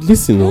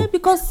 Listen, yeah,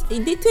 because we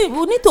need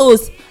to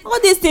all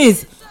these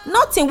things.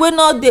 Nothing will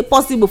not be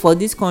possible for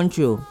this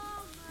country.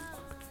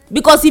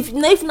 Because if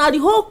now the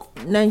whole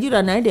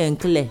Nigeria now they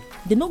clear,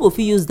 they no go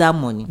fit use that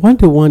money.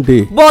 One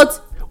day. But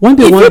one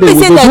day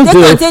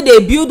they say they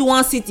build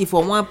one city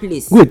for one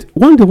place. Wait,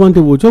 one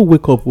day we'll just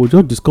wake up, we'll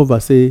just discover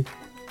say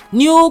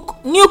new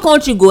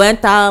country go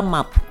enter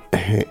map.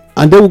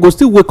 And then we go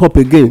still wake up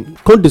again,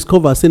 can't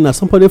discover say na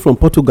somebody from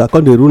Portugal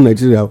come dey rule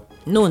Nigeria.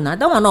 No, that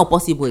one not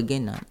possible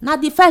again now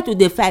the fight we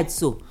dey fight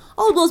so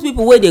all those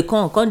people wey dey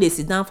come dey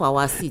sit down for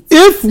our seat.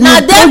 If we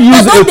don't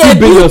use 18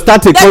 billion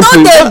start a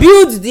country, they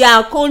build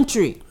their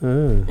country.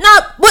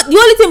 Now but the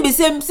only thing be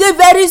say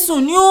very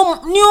soon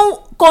new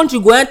country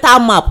go enter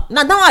map.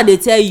 Now that one they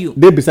tell you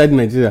they beside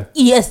Nigeria.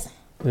 Yes.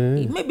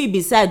 Maybe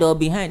beside or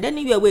behind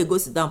anywhere where you go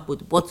sit down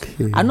put, but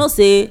I know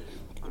say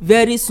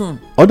very soon.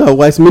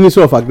 Otherwise,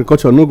 Ministry of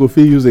Agriculture no go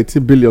fit use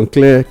 18 billion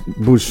clear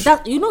bush.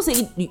 That you know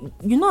say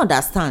you no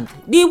understand.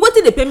 The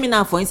wetin dey pay me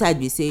now for inside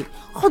be say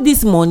all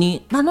this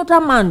money na another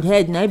man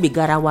head na be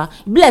garawa.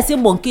 Be like say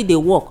monkey dey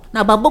work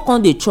na babo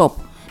come dey chop.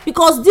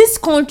 Because this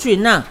country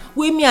now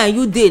wey me and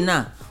you dey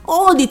now,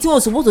 all the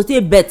things suppose to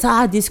take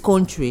better this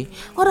country.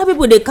 Other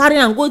people dey carry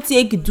am go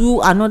take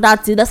do another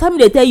thing. That's why me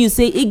dey tell you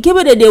say e get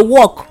where they dey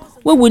work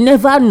wey we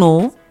never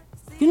know.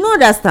 You no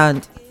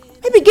understand?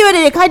 Maybe give where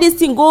they carry this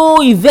thing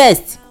go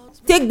invest,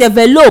 take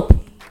develop.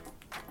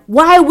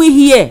 why we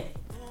here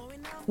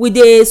we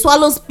dey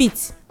swallow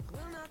spit.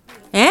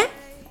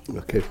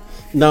 Okay,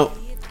 now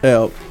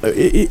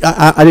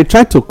I dey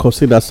try to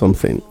consider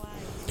something.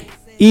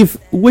 If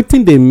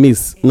wetin dey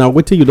miss na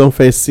wetin you don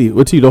first see,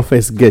 wetin you don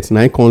first get na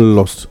it come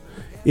lost,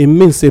 e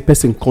mean say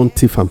person come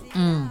thief am.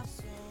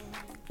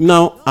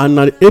 Now and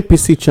na the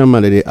APC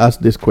chairman dey ask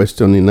this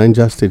question in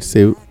Niger State,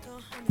 say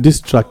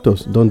these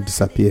tractors don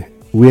disappear,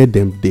 where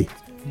dem dey,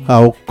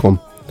 how come?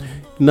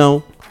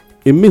 Now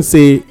e mean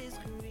say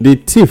the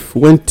thief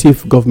when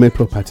thief government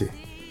property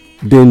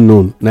dey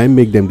known, na im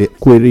make dem dey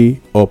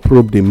query or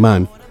probe the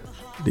man,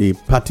 the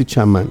party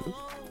chairman.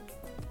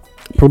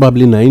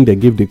 Probably na im dey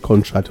give the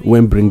contract,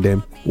 when bring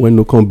them, when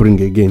no come bring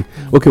again.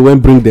 Okay, when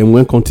bring them,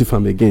 when come thief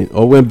am again,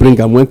 or when bring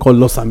am, when come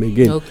loss am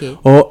again. Okay.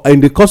 Or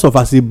in the course of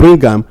as he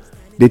bring am,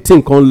 the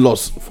thing come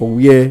loss for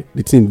where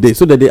the thing dey.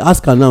 So that they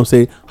ask her now,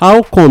 say,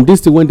 how come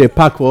this thing when they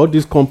park for all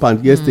this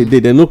compound yesterday,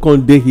 they no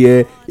come dey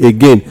here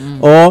again?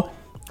 Or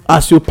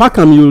as you pack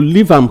am, you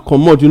leave am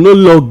comot, you no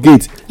lock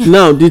gate.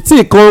 Now the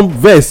thing come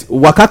vex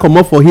waka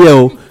comot for here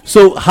o.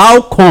 So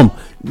how come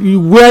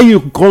where you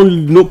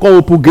come no come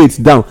open gate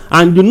down,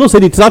 and you know say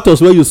the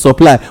tractors wey you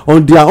supply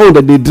on their own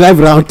that dey drive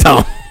round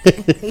town?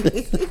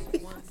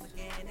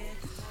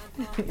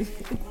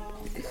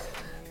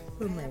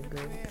 Oh my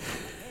God.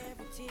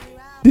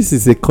 This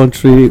is a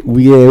country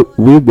where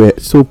we were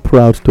so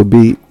proud to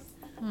be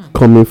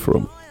coming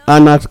from.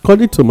 And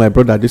according to my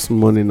brother this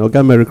morning,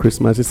 Oga Merry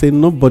Christmas, he said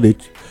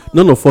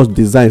none of us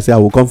design say I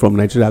will come from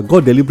Nigeria.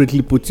 God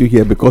deliberately put you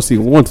here because he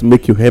wants to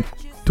make you help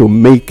to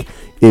make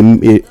a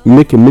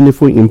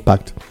meaningful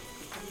impact.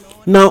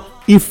 Now,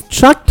 if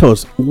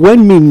tractors,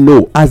 when me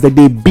know as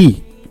they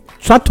be,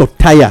 tractor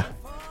tire,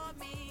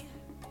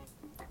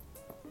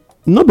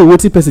 not the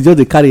wetin person just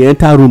dey carry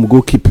enter room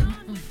go keep.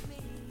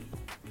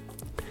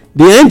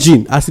 The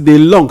engine as e dey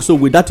long, so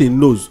with that im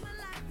nose,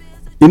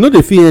 you know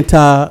dey fit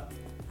enter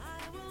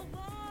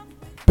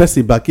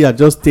person backyard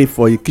just stay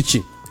for a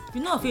kitchen.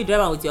 You know if you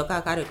drive am with your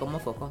car carry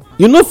comot for compound.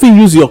 You no fit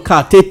use your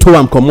car take tow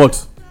am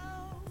comot.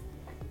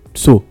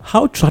 So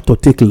how tractor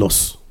take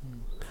loss?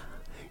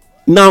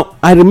 Now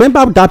I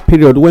remember that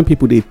period when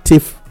people dey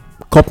thief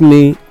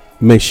company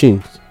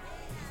machines.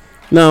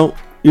 Now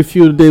if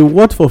you dey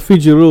work for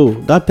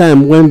Fijiro, that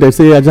time when they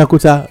say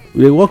Ajakuta,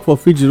 they work for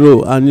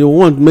Fijiro and you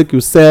want make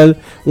you sell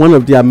one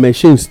of their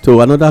machines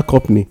to another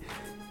company,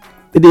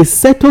 they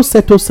settle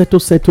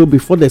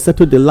before they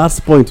settle the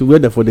last point where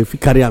therefore they fit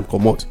carry am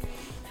comot.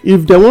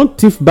 If they want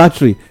thief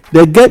battery,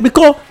 they get,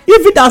 because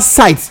if that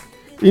site,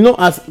 you know,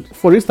 as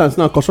for instance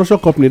now construction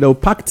company, they will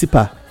pack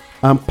tipper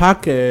and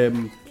pack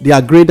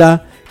their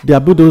grader, their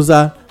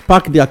bulldozer,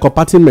 pack their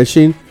compacting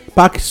machine,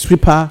 pack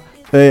sweeper,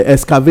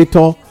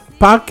 excavator,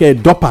 pack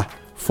dopper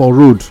for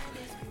road.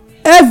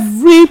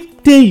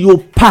 Everything you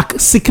pack,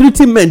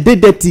 security men dey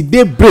dirty,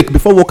 dey break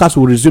before workers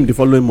will resume the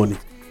following morning.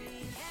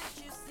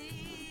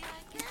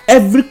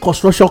 Every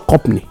construction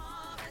company.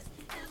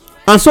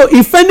 And so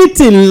if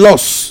anything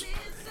lost,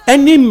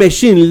 any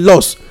machine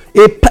lost,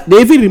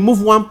 they even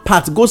remove one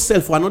part, go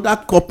sell for another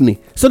company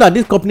so that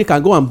this company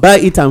can go and buy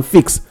it and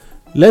fix.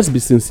 Let's be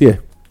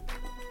sincere.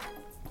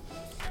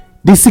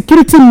 The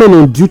security men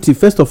on duty,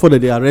 first of all, that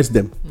they arrest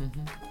them.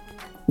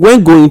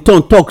 When go in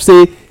turn talk,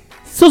 say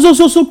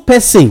so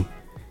person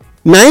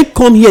na he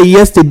come here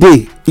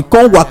yesterday, he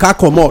come waka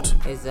comot.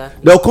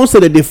 Exactly. They'll come say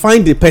that they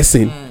find the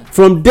person.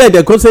 From there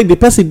they come say the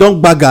person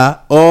don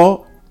gbaga,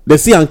 or they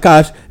see am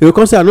cash, they go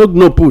come say I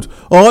no put,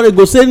 or they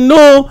go say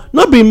no,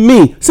 not be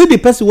me, see the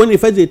person when he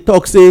first dey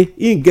talk say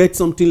he get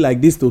something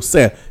like this to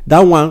sell, that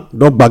one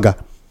don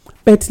gbaga.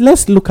 But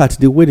let's look at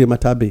the way the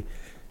matter be.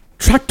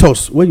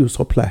 Tractors wey you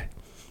supply,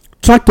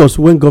 tractors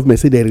when government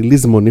say they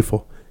release money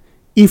for,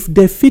 if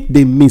they fit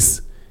dey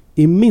miss,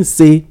 e mean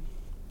say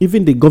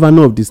even the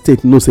governor of the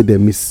state know say they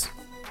miss,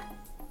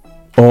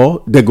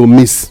 or they go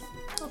miss,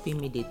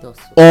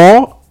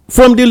 or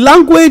from the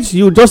language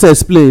you just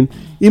explain,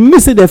 e mean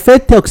say the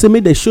first talk say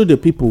make they show the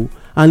people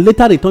and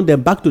later return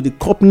them back to the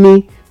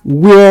company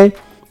where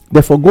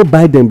they for go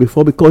buy them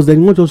before, because they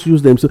won't just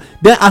use them. So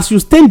then as you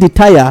stain the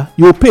tire,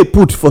 you pay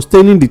put for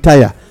staining the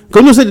tire.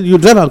 Because you say you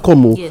drive and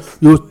come, yes,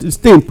 you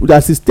stain,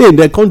 as you stain,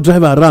 they can't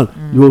drive around,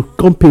 you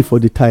can't pay for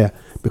the tire,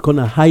 because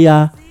a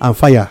hire and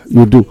fire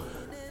you do.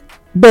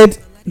 But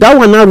that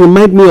one now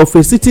remind me of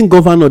a sitting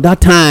governor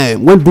that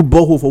time when do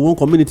borehole for one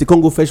community,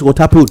 can't go fetch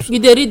water put. You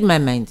dey read my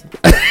mind.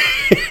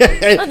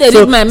 No dey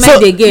read my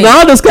mind again. Now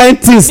all those kind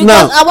of things,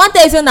 because now I wan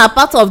tell you say na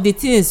part of the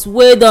things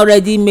wey don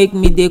already make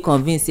me dey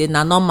convinced say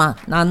na normal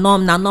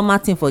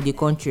thing for the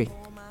country.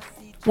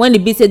 When e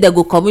be say dem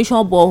go commission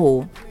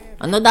borehole,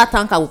 another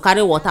tanker go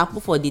carry water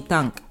put for the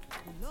tank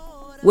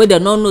wey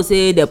dem no know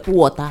say dem put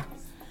water,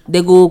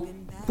 dem go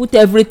put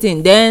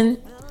everything, then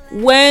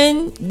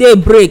when day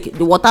break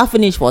the water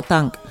finish for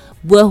tank,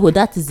 borehole,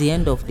 that is the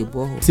end of the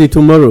borehole. See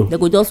tomorrow They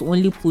go just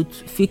only put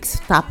fix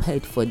tap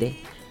head for there.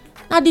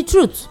 Na the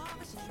truth.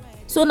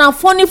 So na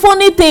funny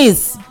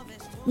things.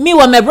 Me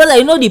with my brother,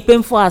 you know the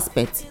painful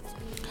aspect.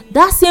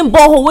 That same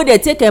borehole wey dey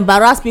take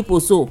embarrass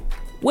people, so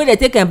wey dey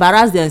take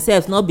embarrass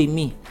themselves, not be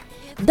me.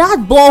 that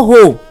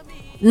borehole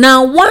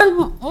na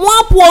one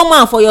poor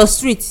man for your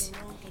street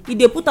e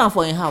dey put am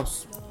for im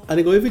house. And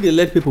e go even dey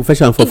let people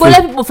fetch am for free. e go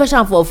let people fetch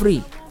am for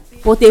free,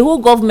 but a whole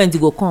government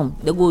go come,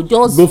 they go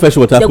just go fetch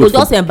water, they go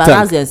just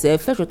embarrass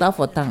themselves, fetch water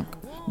for tank,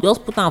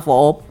 just put am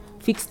for up,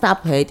 fix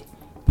tap head,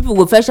 people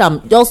go fetch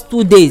am just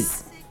 2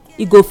 days,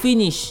 e go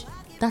finish.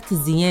 That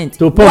is the end.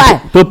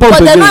 Why? Because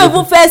they no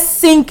even first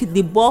sink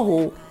the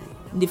borehole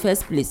in the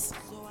first place.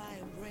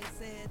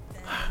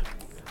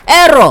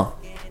 Error.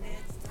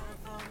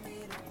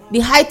 The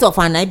height of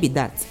an eye be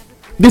that.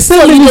 The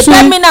same ministry.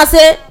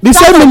 The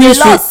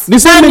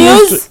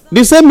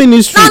same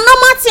ministry. na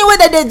normal thing wey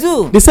dem dey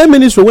do. The same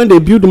ministry when they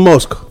build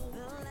mosque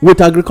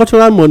with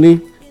agricultural money,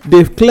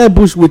 they clear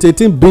bush with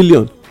 18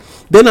 billion.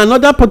 Then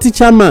another party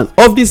chairman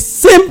of the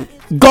same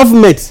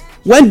government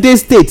when they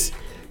state,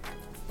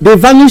 they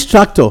vanish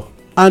tractor,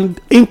 and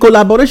in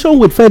collaboration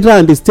with federal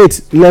and the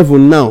state level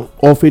now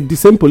of the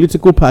same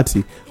political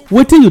party,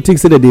 wetin you think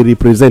say that they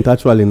represent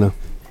actually now?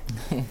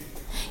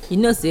 You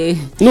know say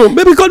no,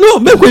 make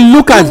we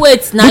look at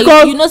wait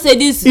now, you know say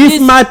this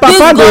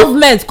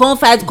government come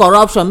fight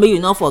corruption, make you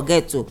not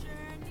forget to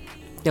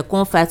they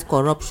come fight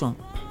corruption,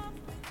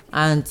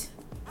 and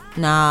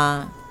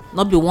na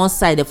not be one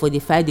side for dey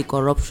fight the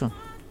corruption.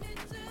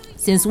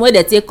 Since when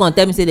they take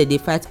contempt me say they dey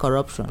fight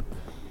corruption,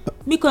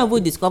 me come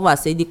even discover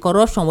say the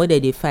corruption wey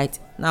dem dey fight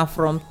na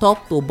from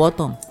top to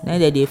bottom, na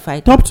dem dey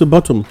fight top to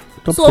bottom.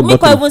 So me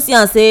come even see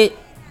am say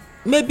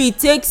maybe it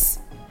takes,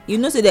 you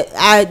know say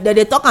that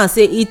they talk and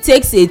say it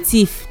takes a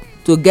thief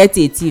to get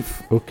a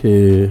thief.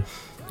 Okay,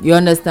 you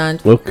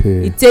understand?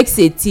 Okay, it takes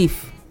a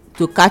thief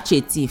to catch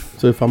a thief.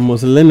 So if I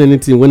must learn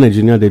anything when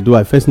engineer they do,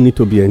 I first need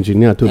to be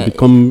engineer to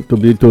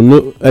to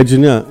know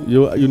engineer.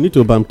 You need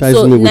to baptize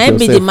me with yourself. So na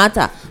be the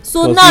matter.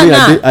 So now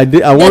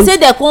they say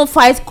they can't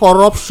fight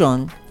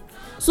corruption,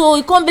 so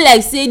it can't be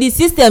like say the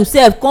system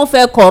self can't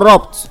fair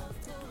corrupt.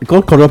 It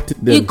can't corrupt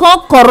them. It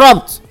can't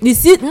corrupt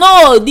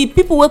the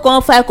people wey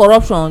can't fight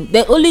corruption.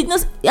 They only know.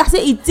 I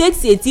say it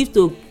takes a thief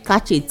to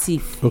catch a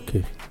thief.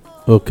 Okay.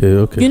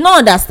 You no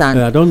understand?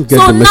 I don't get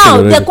so the message now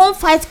already. They can't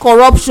fight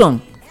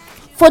corruption.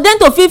 For them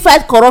to fit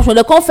fight corruption,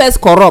 they can't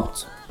first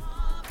corrupt.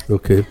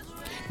 Okay.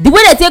 The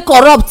way they take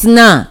corrupt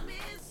now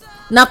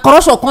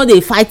corruption can't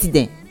they fight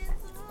them.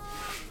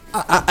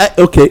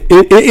 Okay,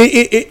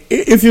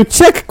 if you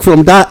check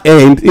from that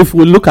end, if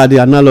we look at the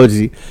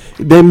analogy,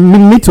 they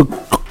need to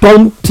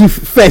turn thief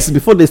first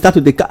before they start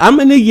to how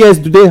many years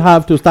do they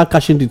have to start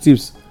catching the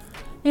thieves?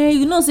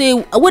 You know say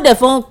wey dem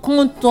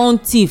come turn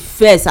thief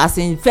first, as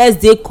in first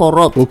dey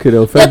corrupt. Okay,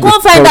 they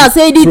come find out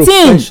say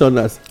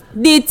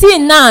the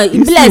thing now e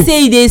be like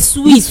say e dey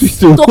sweet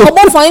to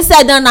comot for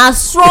inside na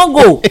strong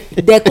o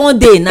dey come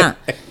dey now.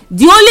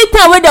 The only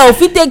time wey dem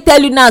fit take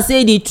tell you now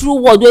say the true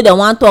word wey dem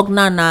wan talk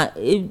now na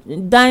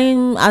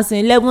dying as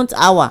in 11th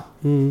hour.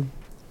 Na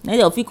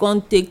dem fit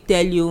come take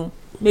tell you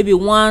maybe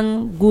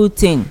one good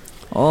thing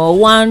or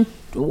one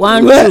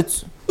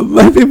truth.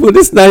 My people,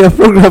 this is now your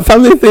program,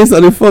 Family Things,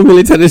 on the 4 Million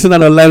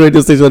International Online Radio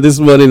Station this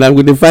morning. I'm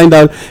going to find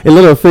out a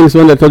lot of things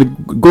when they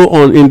go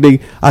on in the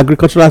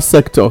agricultural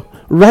sector.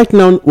 Right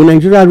now,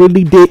 Nigeria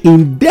really dey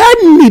in their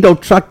need of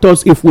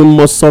tractors if we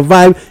must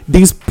survive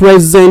this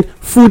present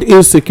food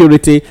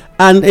insecurity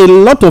and a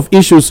lot of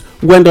issues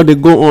when they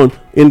go on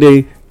in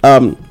the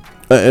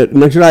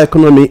Nigeria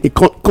economy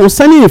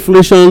concerning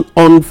inflation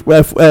on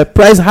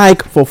price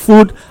hike for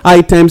food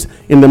items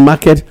in the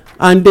market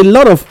and a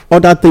lot of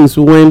other things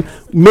when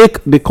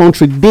make the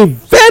country dey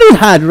very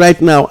hard right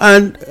now.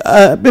 And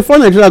before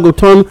Nigeria go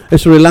turn a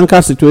Sri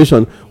Lanka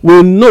situation,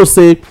 we know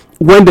say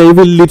when they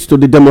even lead to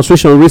the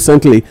demonstration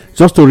recently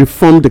just to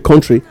reform the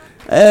country,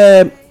 me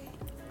and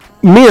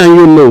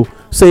you know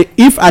say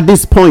if at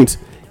this point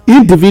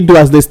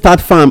individuals they start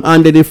farm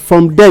and they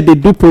from there they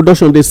do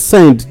production, they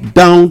send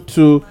down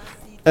to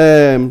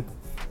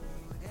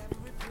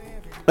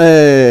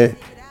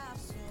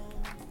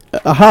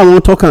how I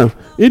want to talk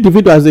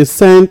individuals they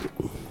send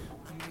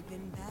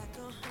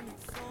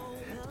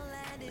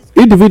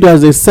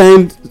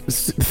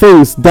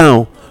things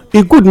down.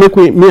 It could make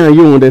me and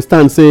you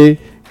understand say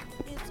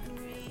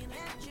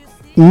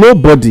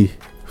nobody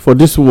for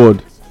this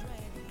world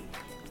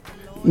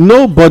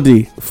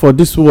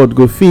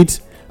go fit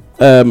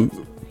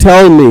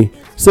tell me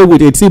say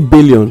with 18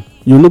 billion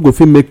you no go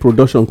fit make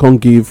production come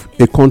give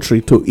a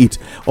country to eat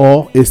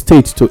or a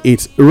state to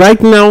eat.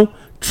 Right now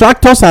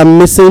tractors are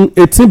missing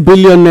 18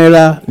 billion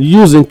naira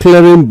used in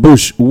clearing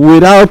bush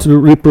without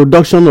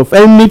reproduction of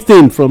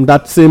anything from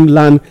that same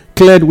land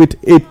cleared with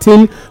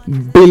 18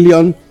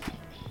 billion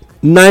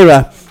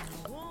naira.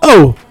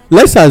 Oh,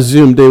 let's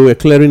assume they were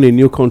clearing a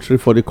new country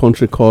for the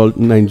country called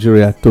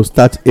Nigeria to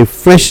start a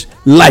fresh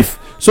life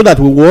so that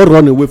we will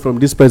run away from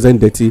this present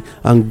dirty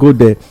and go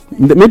there.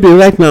 Maybe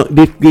right now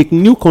the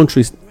new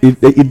countries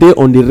they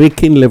on the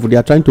raking level. They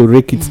are trying to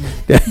rake it.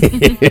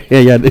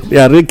 Yeah, they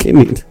are raking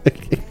it.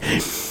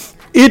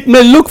 It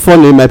may look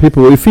funny, my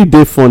people, if it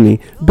dey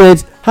funny,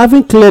 but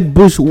having cleared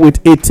bush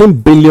with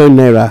 18 billion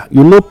naira,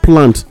 you know,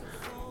 plant,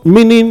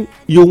 meaning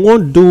you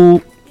won't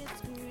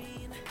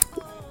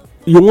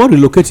you wan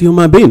relocate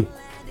human being.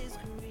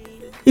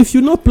 If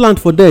you no plant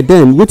for there,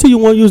 then wetin you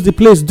wan use the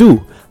place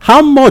do?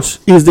 How much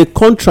is the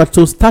contract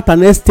to start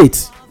an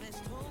estate?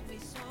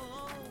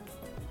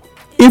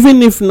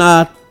 Even if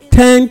na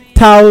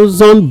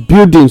 10,000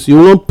 buildings you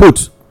wan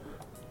put,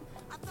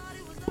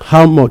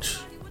 how much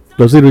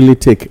does it really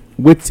take?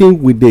 Wetin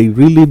we dey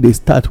really dey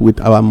start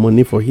with our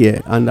money for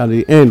here, and at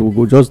the end we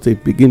go just dey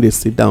begin dey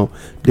sit down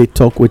dey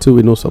talk wetin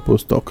we no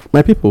suppose talk.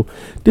 My people,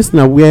 this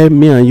na where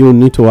me and you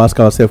need to ask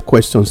ourselves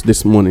questions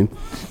this morning.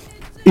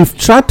 If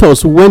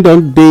tractors wey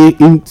don dey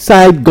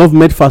inside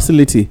government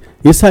facility,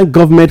 inside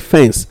government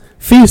fence,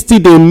 fit still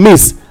dey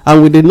miss,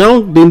 and we dey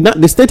now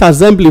the state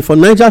assembly for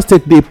Niger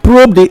state dey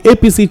probe the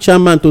APC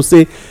chairman to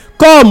say,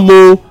 come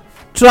o,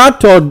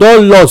 tractor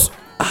don loss,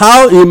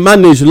 how e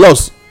manage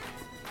loss?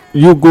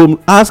 You go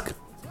ask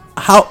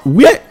how,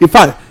 where, in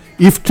fact,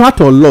 if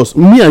tractor loss,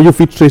 me and you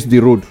fit trace the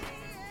road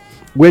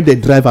where they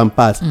drive and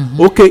pass.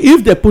 Okay,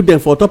 if they put them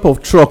for top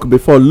of truck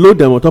before, load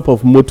them on top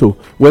of motor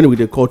when we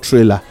dey call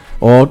trailer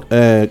or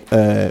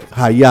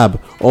hayab,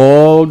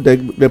 or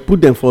they put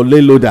them for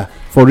lay loader,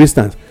 for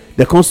instance,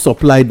 they can't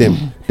supply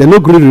them. They no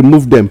gree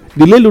remove them.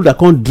 The lay loader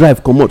can't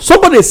drive comot.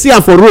 Somebody see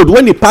am for road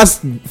when he pass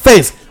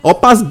fence or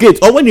pass gate,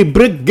 or when he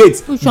break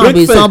gates. Which one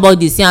be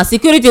somebody see am?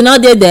 Security no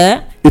dey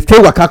there. It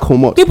take waka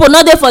comot. People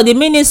no dey for the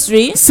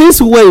ministry.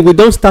 Since when we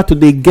don start to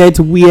dey get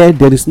where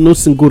there is no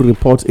single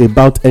report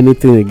about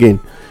anything again?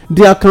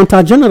 The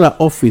accountant general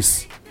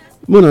office,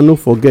 una no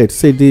forget,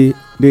 say the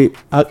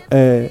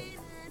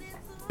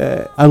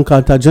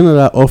accountant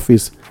general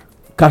office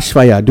catch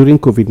fire during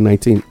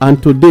COVID-19,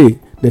 and today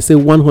they say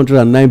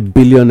 109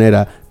 billion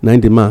naira na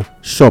the man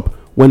shop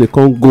when e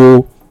come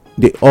go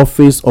the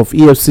office of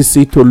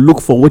EFCC to look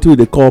for wetin we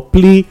dey call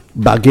plea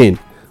bargain.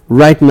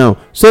 Right now,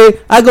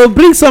 say I go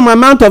bring some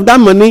amount of that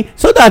money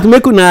so that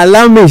make una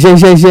allow me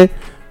jejeje.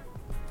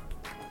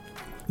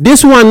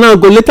 This one now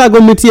go later go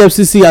meet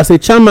EFCC as a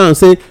chairman and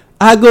say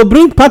I go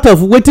bring part of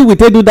wetin we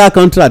take do that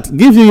contract,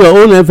 give you your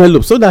own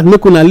envelope so that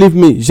make una leave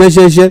me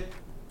jejeje.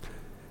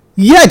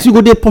 Yet you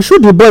go dey pursue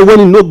the boy when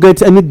you no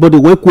get anybody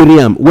wey query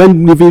am,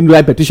 when even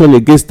write petition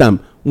against am,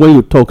 when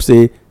you talk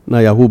say na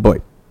yahoo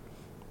boy.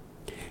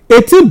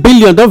 18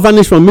 billion don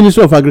vanish from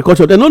Ministry of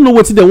Agriculture. They no know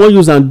wetin they wan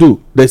use am do.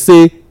 They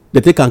say they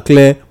take and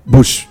clear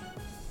bush.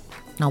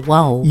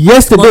 Wow.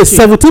 Yesterday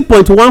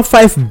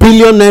 17.15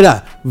 billion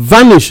naira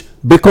vanish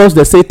because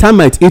they say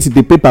termite eat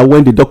the paper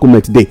when the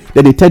document dey.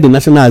 Then they tell the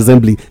National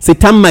Assembly say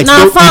termite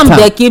don eat am. Na farm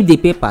dey keep the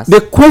papers.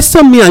 The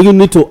question me and you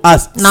need to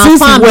ask, na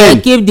farm dey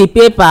keep the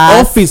papers.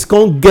 Office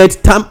can't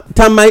get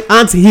termite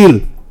ant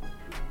hill?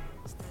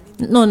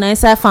 No, na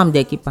inside farm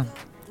dey keep am.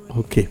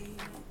 Okay.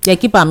 Dey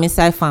keep am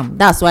inside farm.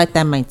 That's why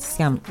termite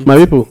see am eat. My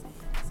people,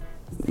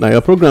 na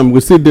your program we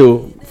still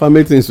dey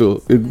family things,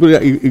 so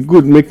it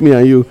good make me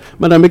and you,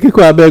 Madam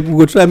Ekiko abeg, we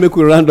go try make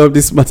we round up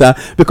this matter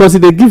because it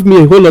dey give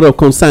me a whole lot of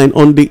concern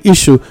on the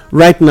issue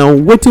right now.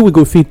 Wetin we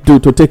go fit do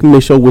to take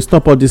make sure we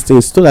stop all these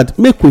things so that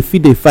make we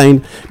fit dey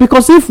find,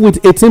 because if with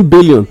 18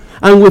 billion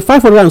and with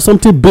 500 and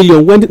something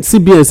billion when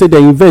CBN say they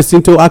invest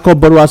into ACO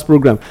borrowers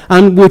program,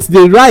 and with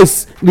the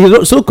rice,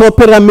 the so-called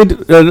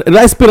pyramid,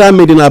 rice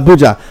pyramid in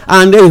Abuja,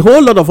 and a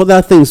whole lot of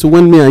other things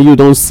when me and you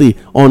don't see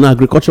on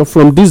agriculture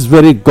from this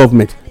very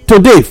government.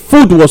 Today,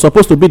 food was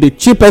supposed to be the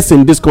cheapest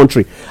in this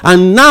country,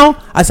 and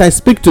now as I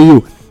speak to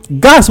you,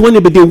 gas, when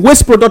it be the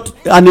waste product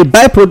and a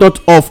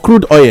byproduct of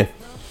crude oil,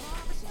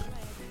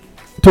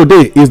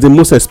 today is the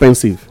most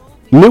expensive.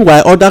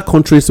 Meanwhile, other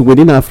countries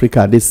within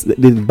Africa,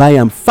 they buy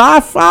them far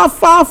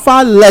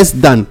less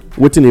than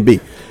wetin e be.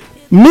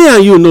 Me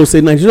and you know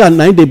say Nigeria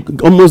now they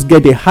almost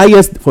get the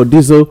highest for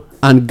diesel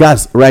and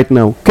gas right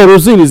now.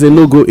 Kerosene is a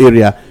no-go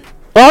area.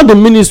 All the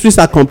ministries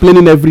are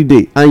complaining every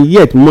day, and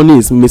yet money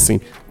is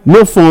missing.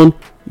 No fund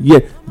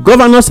yet.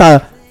 Governors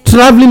are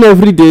traveling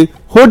every day,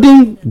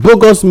 holding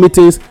bogus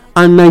meetings,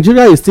 and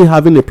Nigeria is still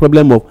having a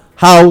problem of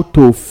how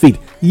to feed.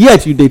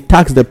 Yet you dey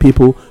tax the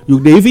people. You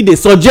dey even dey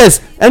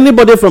suggest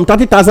anybody from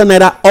 30,000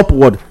 naira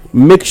upward,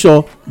 make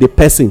sure the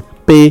person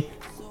pay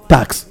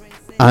tax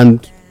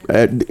and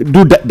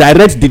do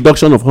direct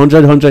deduction of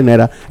 100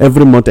 naira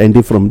every month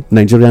ending from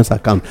Nigerians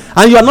account.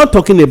 And you are not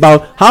talking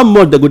about how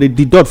much they go to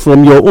deduct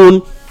from your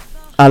own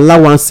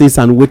allowances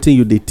and wetin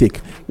you dey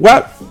take.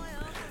 Well,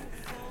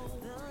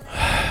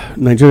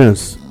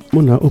 Nigerians,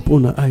 una open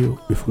una eye.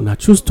 If una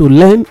choose to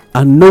learn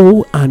and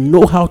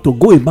know how to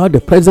go about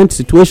the present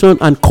situation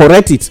and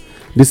correct it,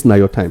 this na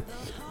your time.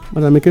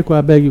 Madam Ekeko,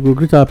 I beg you go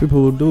greet our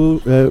people do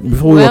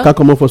before we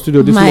come out for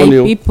studio this morning.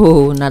 My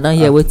people, na don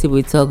hear wetin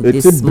we talk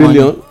this morning.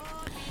 Billion.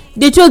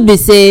 The truth be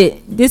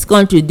say this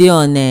country dey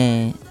on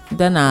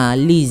dana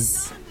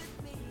lease.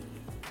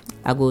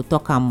 I go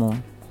talk am more.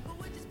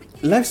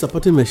 Life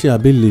supporting machine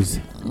abi lease?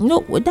 No,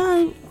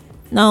 that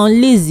na on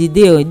lease e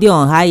dey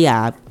on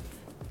hire.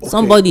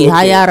 Somebody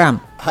hire am.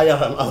 Hire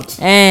am out.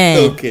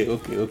 Okay.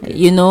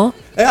 You know.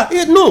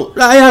 No,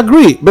 I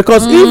agree,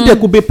 because if they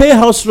could be paying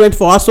house rent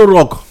for Aso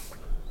Rock,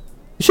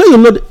 sure you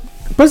know the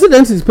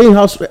president is paying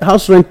house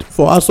rent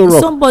for Aso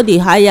Rock. Somebody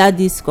hire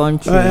this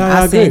country.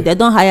 I say they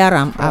don't hire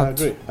am out.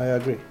 I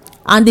agree.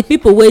 and the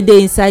people wey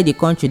dey inside the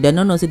country dem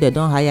no know say dem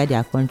don hire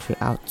their country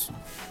out.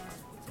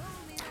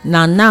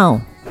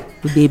 Now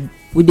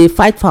we dey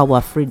fight for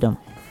our freedom,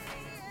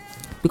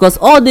 because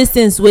all these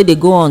things wey dey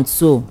go on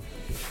so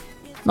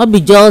no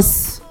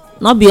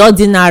be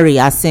ordinary,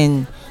 as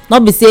in no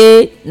be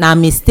say na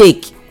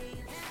mistake.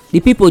 The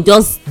people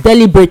just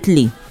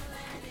deliberately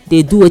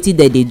dey do wetin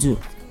dem dey do.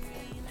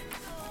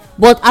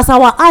 But as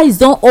our eyes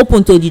don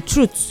open to the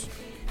truth,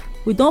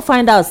 we don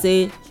find out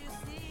say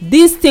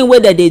this thing wey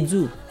dem dey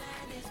do,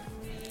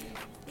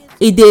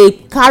 e dey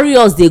carry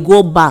us dey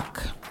go back.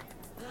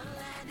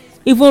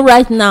 Even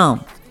right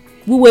now,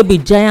 we wey be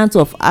giant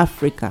of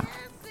Africa,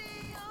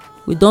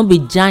 we don be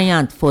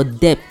giant for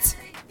debt,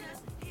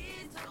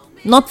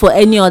 not for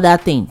any other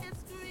thing.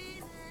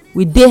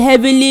 We dey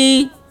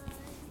heavily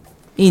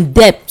in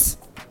debt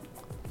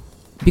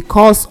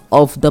because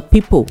of the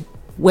people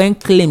when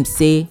claim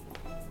say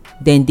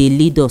dem dey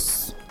lead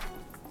us.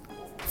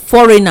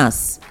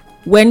 Foreigners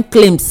when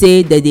claim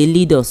say dem dey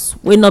lead us,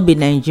 wey no be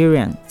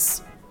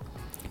Nigerians.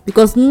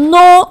 Because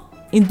no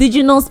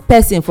indigenous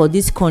person for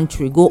this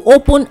country go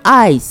open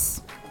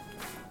eyes,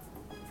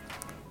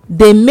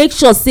 dey make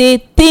sure say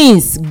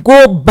things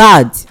go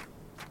bad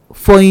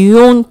for im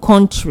own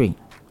country.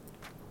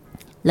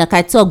 Like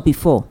I talk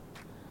before,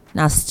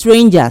 na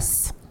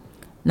strangers,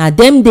 na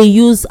dem dey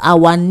use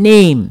our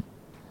name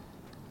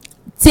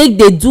take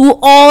dey do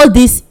all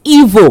this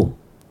evil.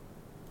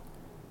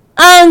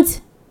 And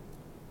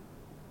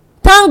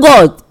thank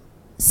God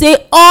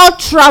say all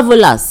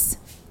travelers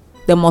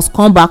dem must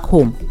come back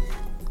home.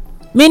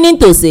 Meaning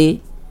to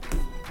say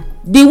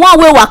the one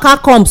wey waka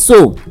come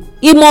so,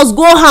 e must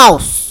go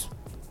house.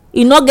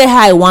 E no get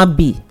how e wan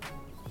be.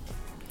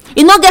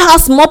 E no get how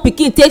small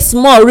pikin take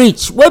small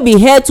reach wey be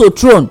heir to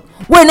throne,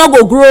 wey no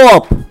go grow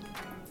up.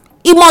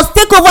 E must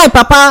take over im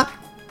papa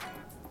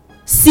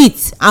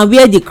seat and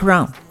wear the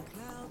crown.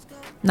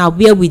 Na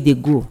where we dey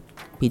go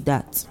be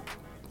that.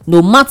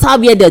 No matter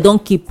where dem don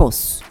keep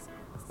us,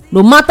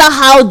 no matter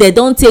how dem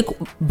don take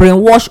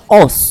brainwash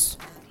us,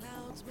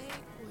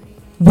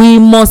 we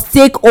must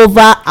take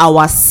over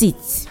our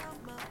seat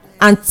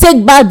and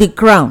take back the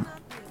crown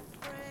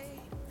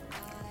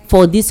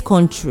for this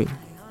country.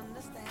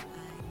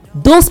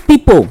 Those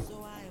people,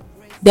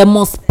 they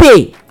must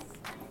pay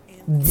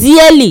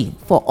dearly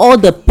for all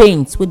the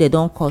pains wey they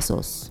don cause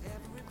us,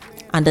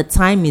 and the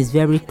time is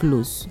very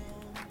close.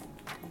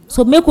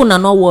 So make una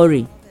no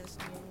worry.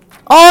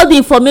 All the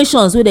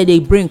informations wey they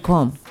bring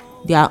come,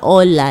 they are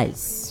all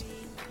lies.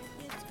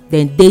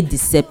 Then they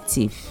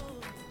deceptive,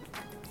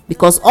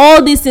 because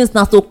all these things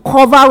na to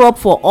cover up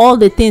for all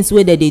the things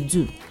wey they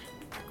do.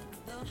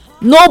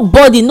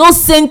 Nobody, no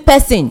sane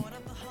person,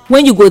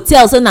 when you go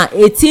tell say na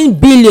 18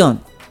 billion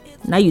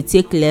na you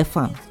take clear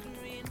farm,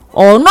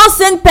 or no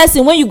sane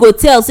person when you go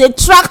tell say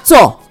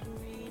tractor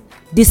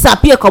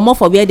disappear comot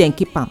for where dem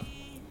keep am,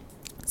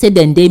 say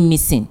dem dey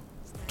missing.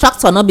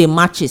 Tractor no be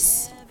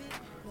matches,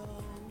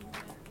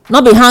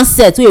 no be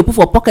handset wey you put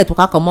for pocket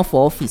waka comot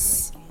for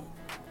office.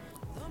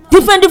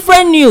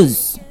 Different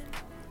news.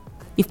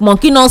 If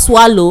monkey no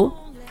swallow,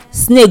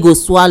 snake go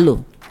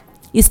swallow.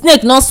 If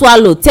snake no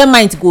swallow,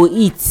 termite go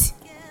eat.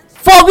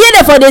 For where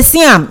dey for dey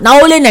see am, na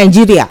only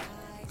Nigeria.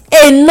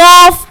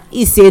 Enough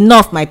is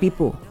enough, my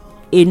people.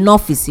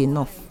 Enough is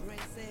enough.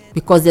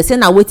 Because they say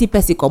na wetin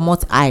person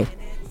comot eye,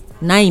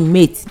 na im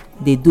mate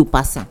dey do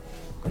pass am.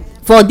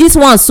 For this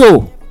one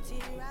so,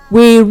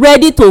 we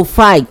ready to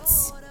fight,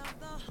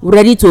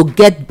 ready to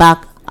get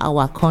back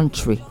our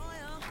country,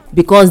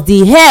 because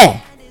the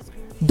hair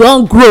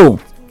don grow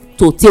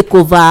to take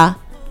over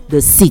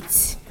the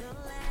seat.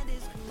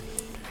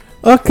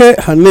 Okay,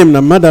 her name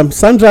na Madam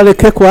Sandra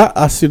Lekekwa.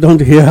 As you don't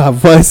hear her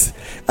voice,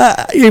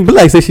 e be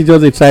like say she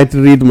just dey try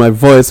to read my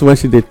voice when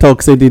she dey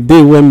talk. Say the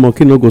day when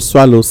monkey no go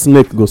swallow,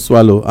 snake go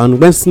swallow, and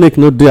when snake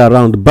no dey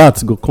around,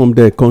 bat go come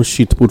there, come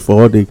shit put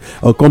for all the,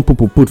 or come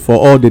put for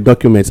all the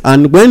documents.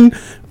 And when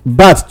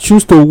bat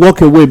choose to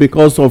walk away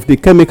because of the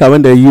chemical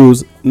when they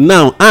use,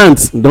 now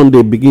ants don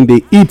dey begin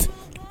dey eat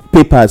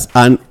papers,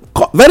 and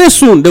very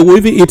soon they will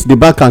even eat the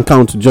bank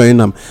account join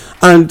them.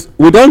 And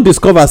we don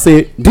discover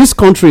say this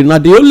country na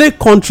the only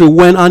country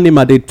when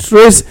animal dey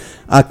trace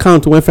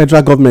account when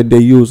federal government dey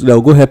use, they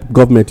will go help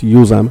government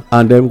use them,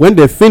 and then when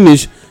they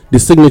finish the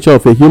signature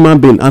of a human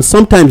being, and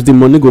sometimes the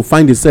money go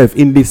find itself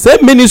in the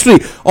same ministry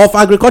of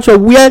agriculture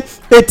where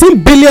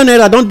 18 billion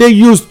naira don dey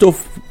used to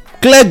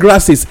clear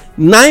grasses.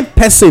 9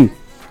 person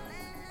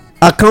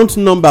account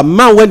number,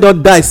 man wey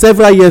don die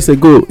several years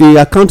ago, the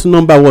account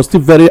number was still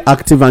very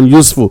active and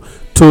useful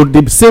to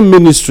the same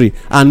ministry,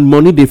 and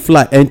money dey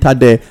fly enter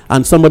there,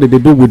 and somebody dey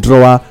do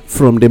withdrawal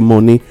from the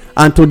money,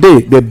 and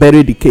today they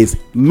bury the case.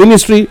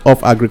 Ministry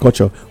of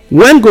Agriculture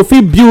when go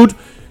fit build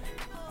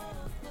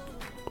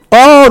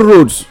all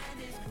roads,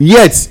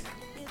 yet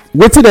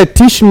wetin dey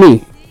teach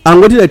me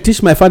and wetin dey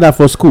teach my father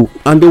for school,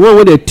 and the one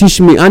wey dey teach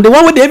me, and the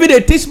one wey dey even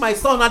dey teach my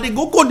son, and they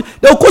go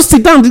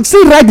sit down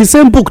still write the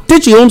same book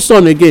teach your own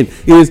son again,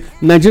 is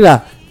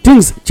Nigeria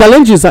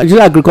challenges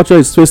Nigeria agriculture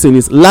is facing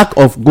is lack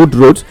of good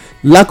roads,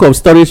 lack of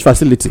storage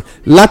facility,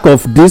 lack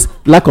of this,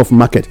 lack of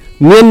market,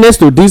 nearness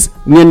to this,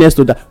 nearness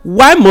to that.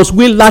 Why must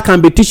we lack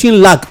and be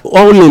teaching lack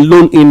all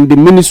alone in the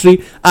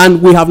ministry,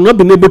 and we have not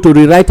been able to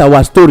rewrite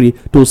our story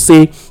to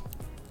say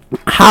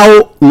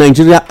how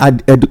Nigeria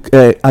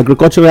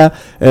agricultural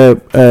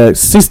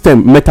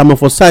system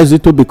metamorphosized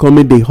into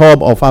becoming the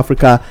hub of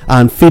Africa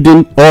and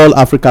feeding all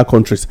Africa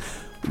countries?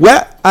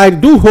 Well, I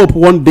do hope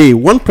one day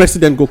one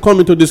president will come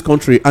into this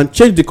country and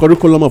change the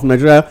curriculum of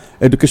Nigeria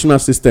educational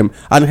system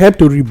and help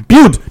to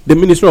rebuild the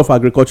Ministry of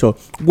Agriculture,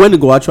 when it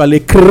will actually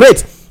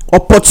create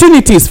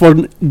opportunities, for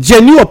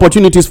genuine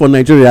opportunities for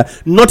Nigeria,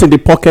 not in the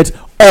pocket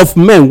of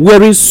men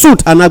wearing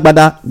suit and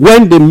agbada.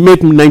 When they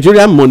make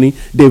Nigerian money,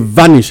 they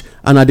vanish,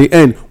 and at the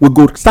end we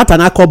go start an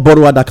ACOP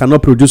borrower that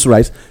cannot produce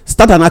rice,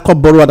 start an ACOP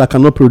borrower that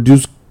cannot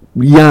produce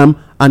yam,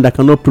 and that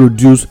cannot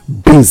produce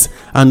beans,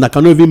 and that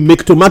cannot even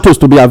make tomatoes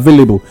to be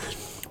available.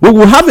 We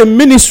will have a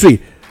ministry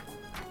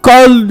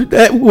called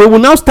we will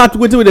now start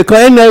with the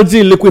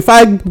NLG,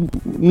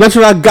 liquefied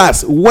natural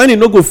gas, when it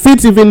no go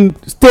fit even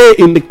stay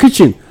in the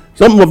kitchen.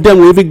 Some of them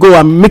will even go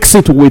and mix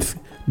it with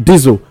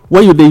diesel.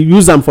 When they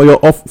use them for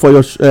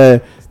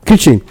your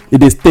kitchen,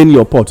 it is stain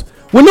your pot.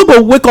 We're not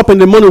going to wake up in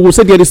the morning, we'll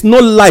say there is no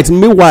light,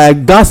 meanwhile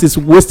gas is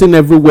wasting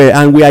everywhere,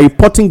 and we are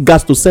importing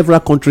gas to several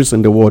countries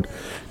in the world.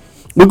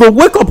 We go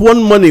wake up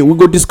one morning, we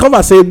go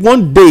discover, say,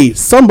 one day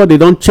somebody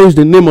don't change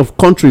the name of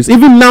countries,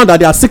 even now that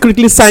they are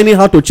secretly signing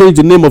how to change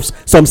the name of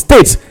some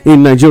states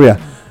in Nigeria.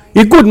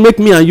 It could make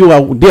me and you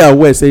are there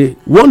aware, say,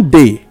 one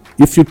day,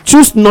 if you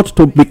choose not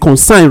to be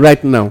consigned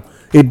right now,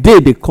 a day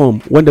they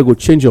come when they go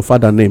change your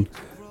father name,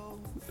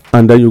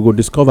 and then you go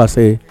discover,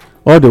 say,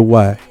 all the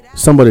while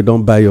somebody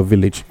don't buy your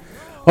village.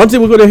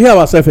 Until we're going to hear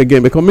ourselves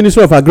again, because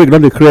Ministry of Agri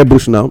don't clear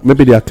bush now.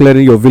 Maybe they are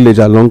clearing your village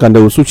along, and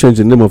they will soon change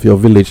the name of your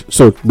village.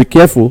 So be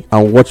careful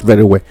and watch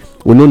very well.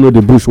 We don't know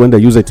the bush when they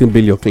use a team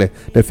bill your clear.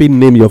 They feel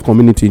name your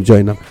community in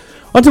join them.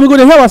 Until we're going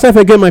to hear ourselves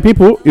again, my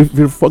people. If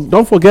you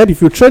don't forget,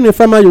 if you train a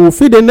farmer, you will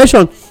feed a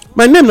nation.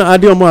 My name is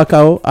Adiomo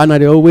Akao, and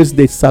I always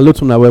they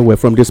salute on our way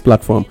from this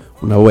platform.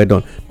 Well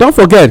done. Don't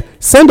forget,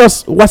 send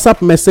us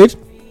WhatsApp message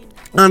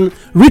and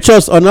reach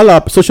us on all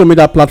our social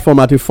media platform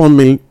at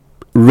Informing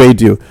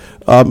Radio.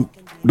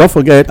 Don't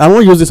forget, I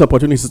want to use this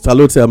opportunity to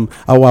salute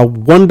our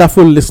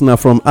wonderful listener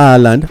from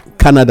Ireland,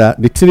 Canada.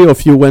 The three of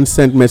you went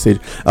sent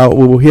message.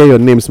 We will hear your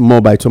names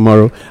more by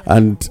tomorrow.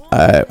 And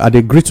at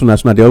the Great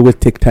National, they always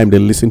take time to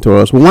listen to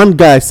us. One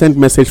guy sent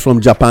message from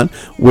Japan.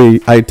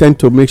 I tend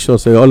to make sure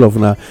say all of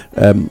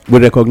them we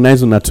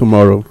recognize them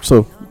tomorrow.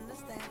 So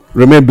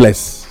remain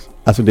blessed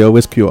as they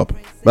always queue up.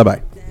 Bye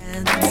bye.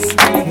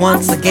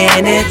 Once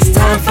again, it's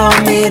time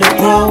for me to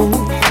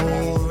grow.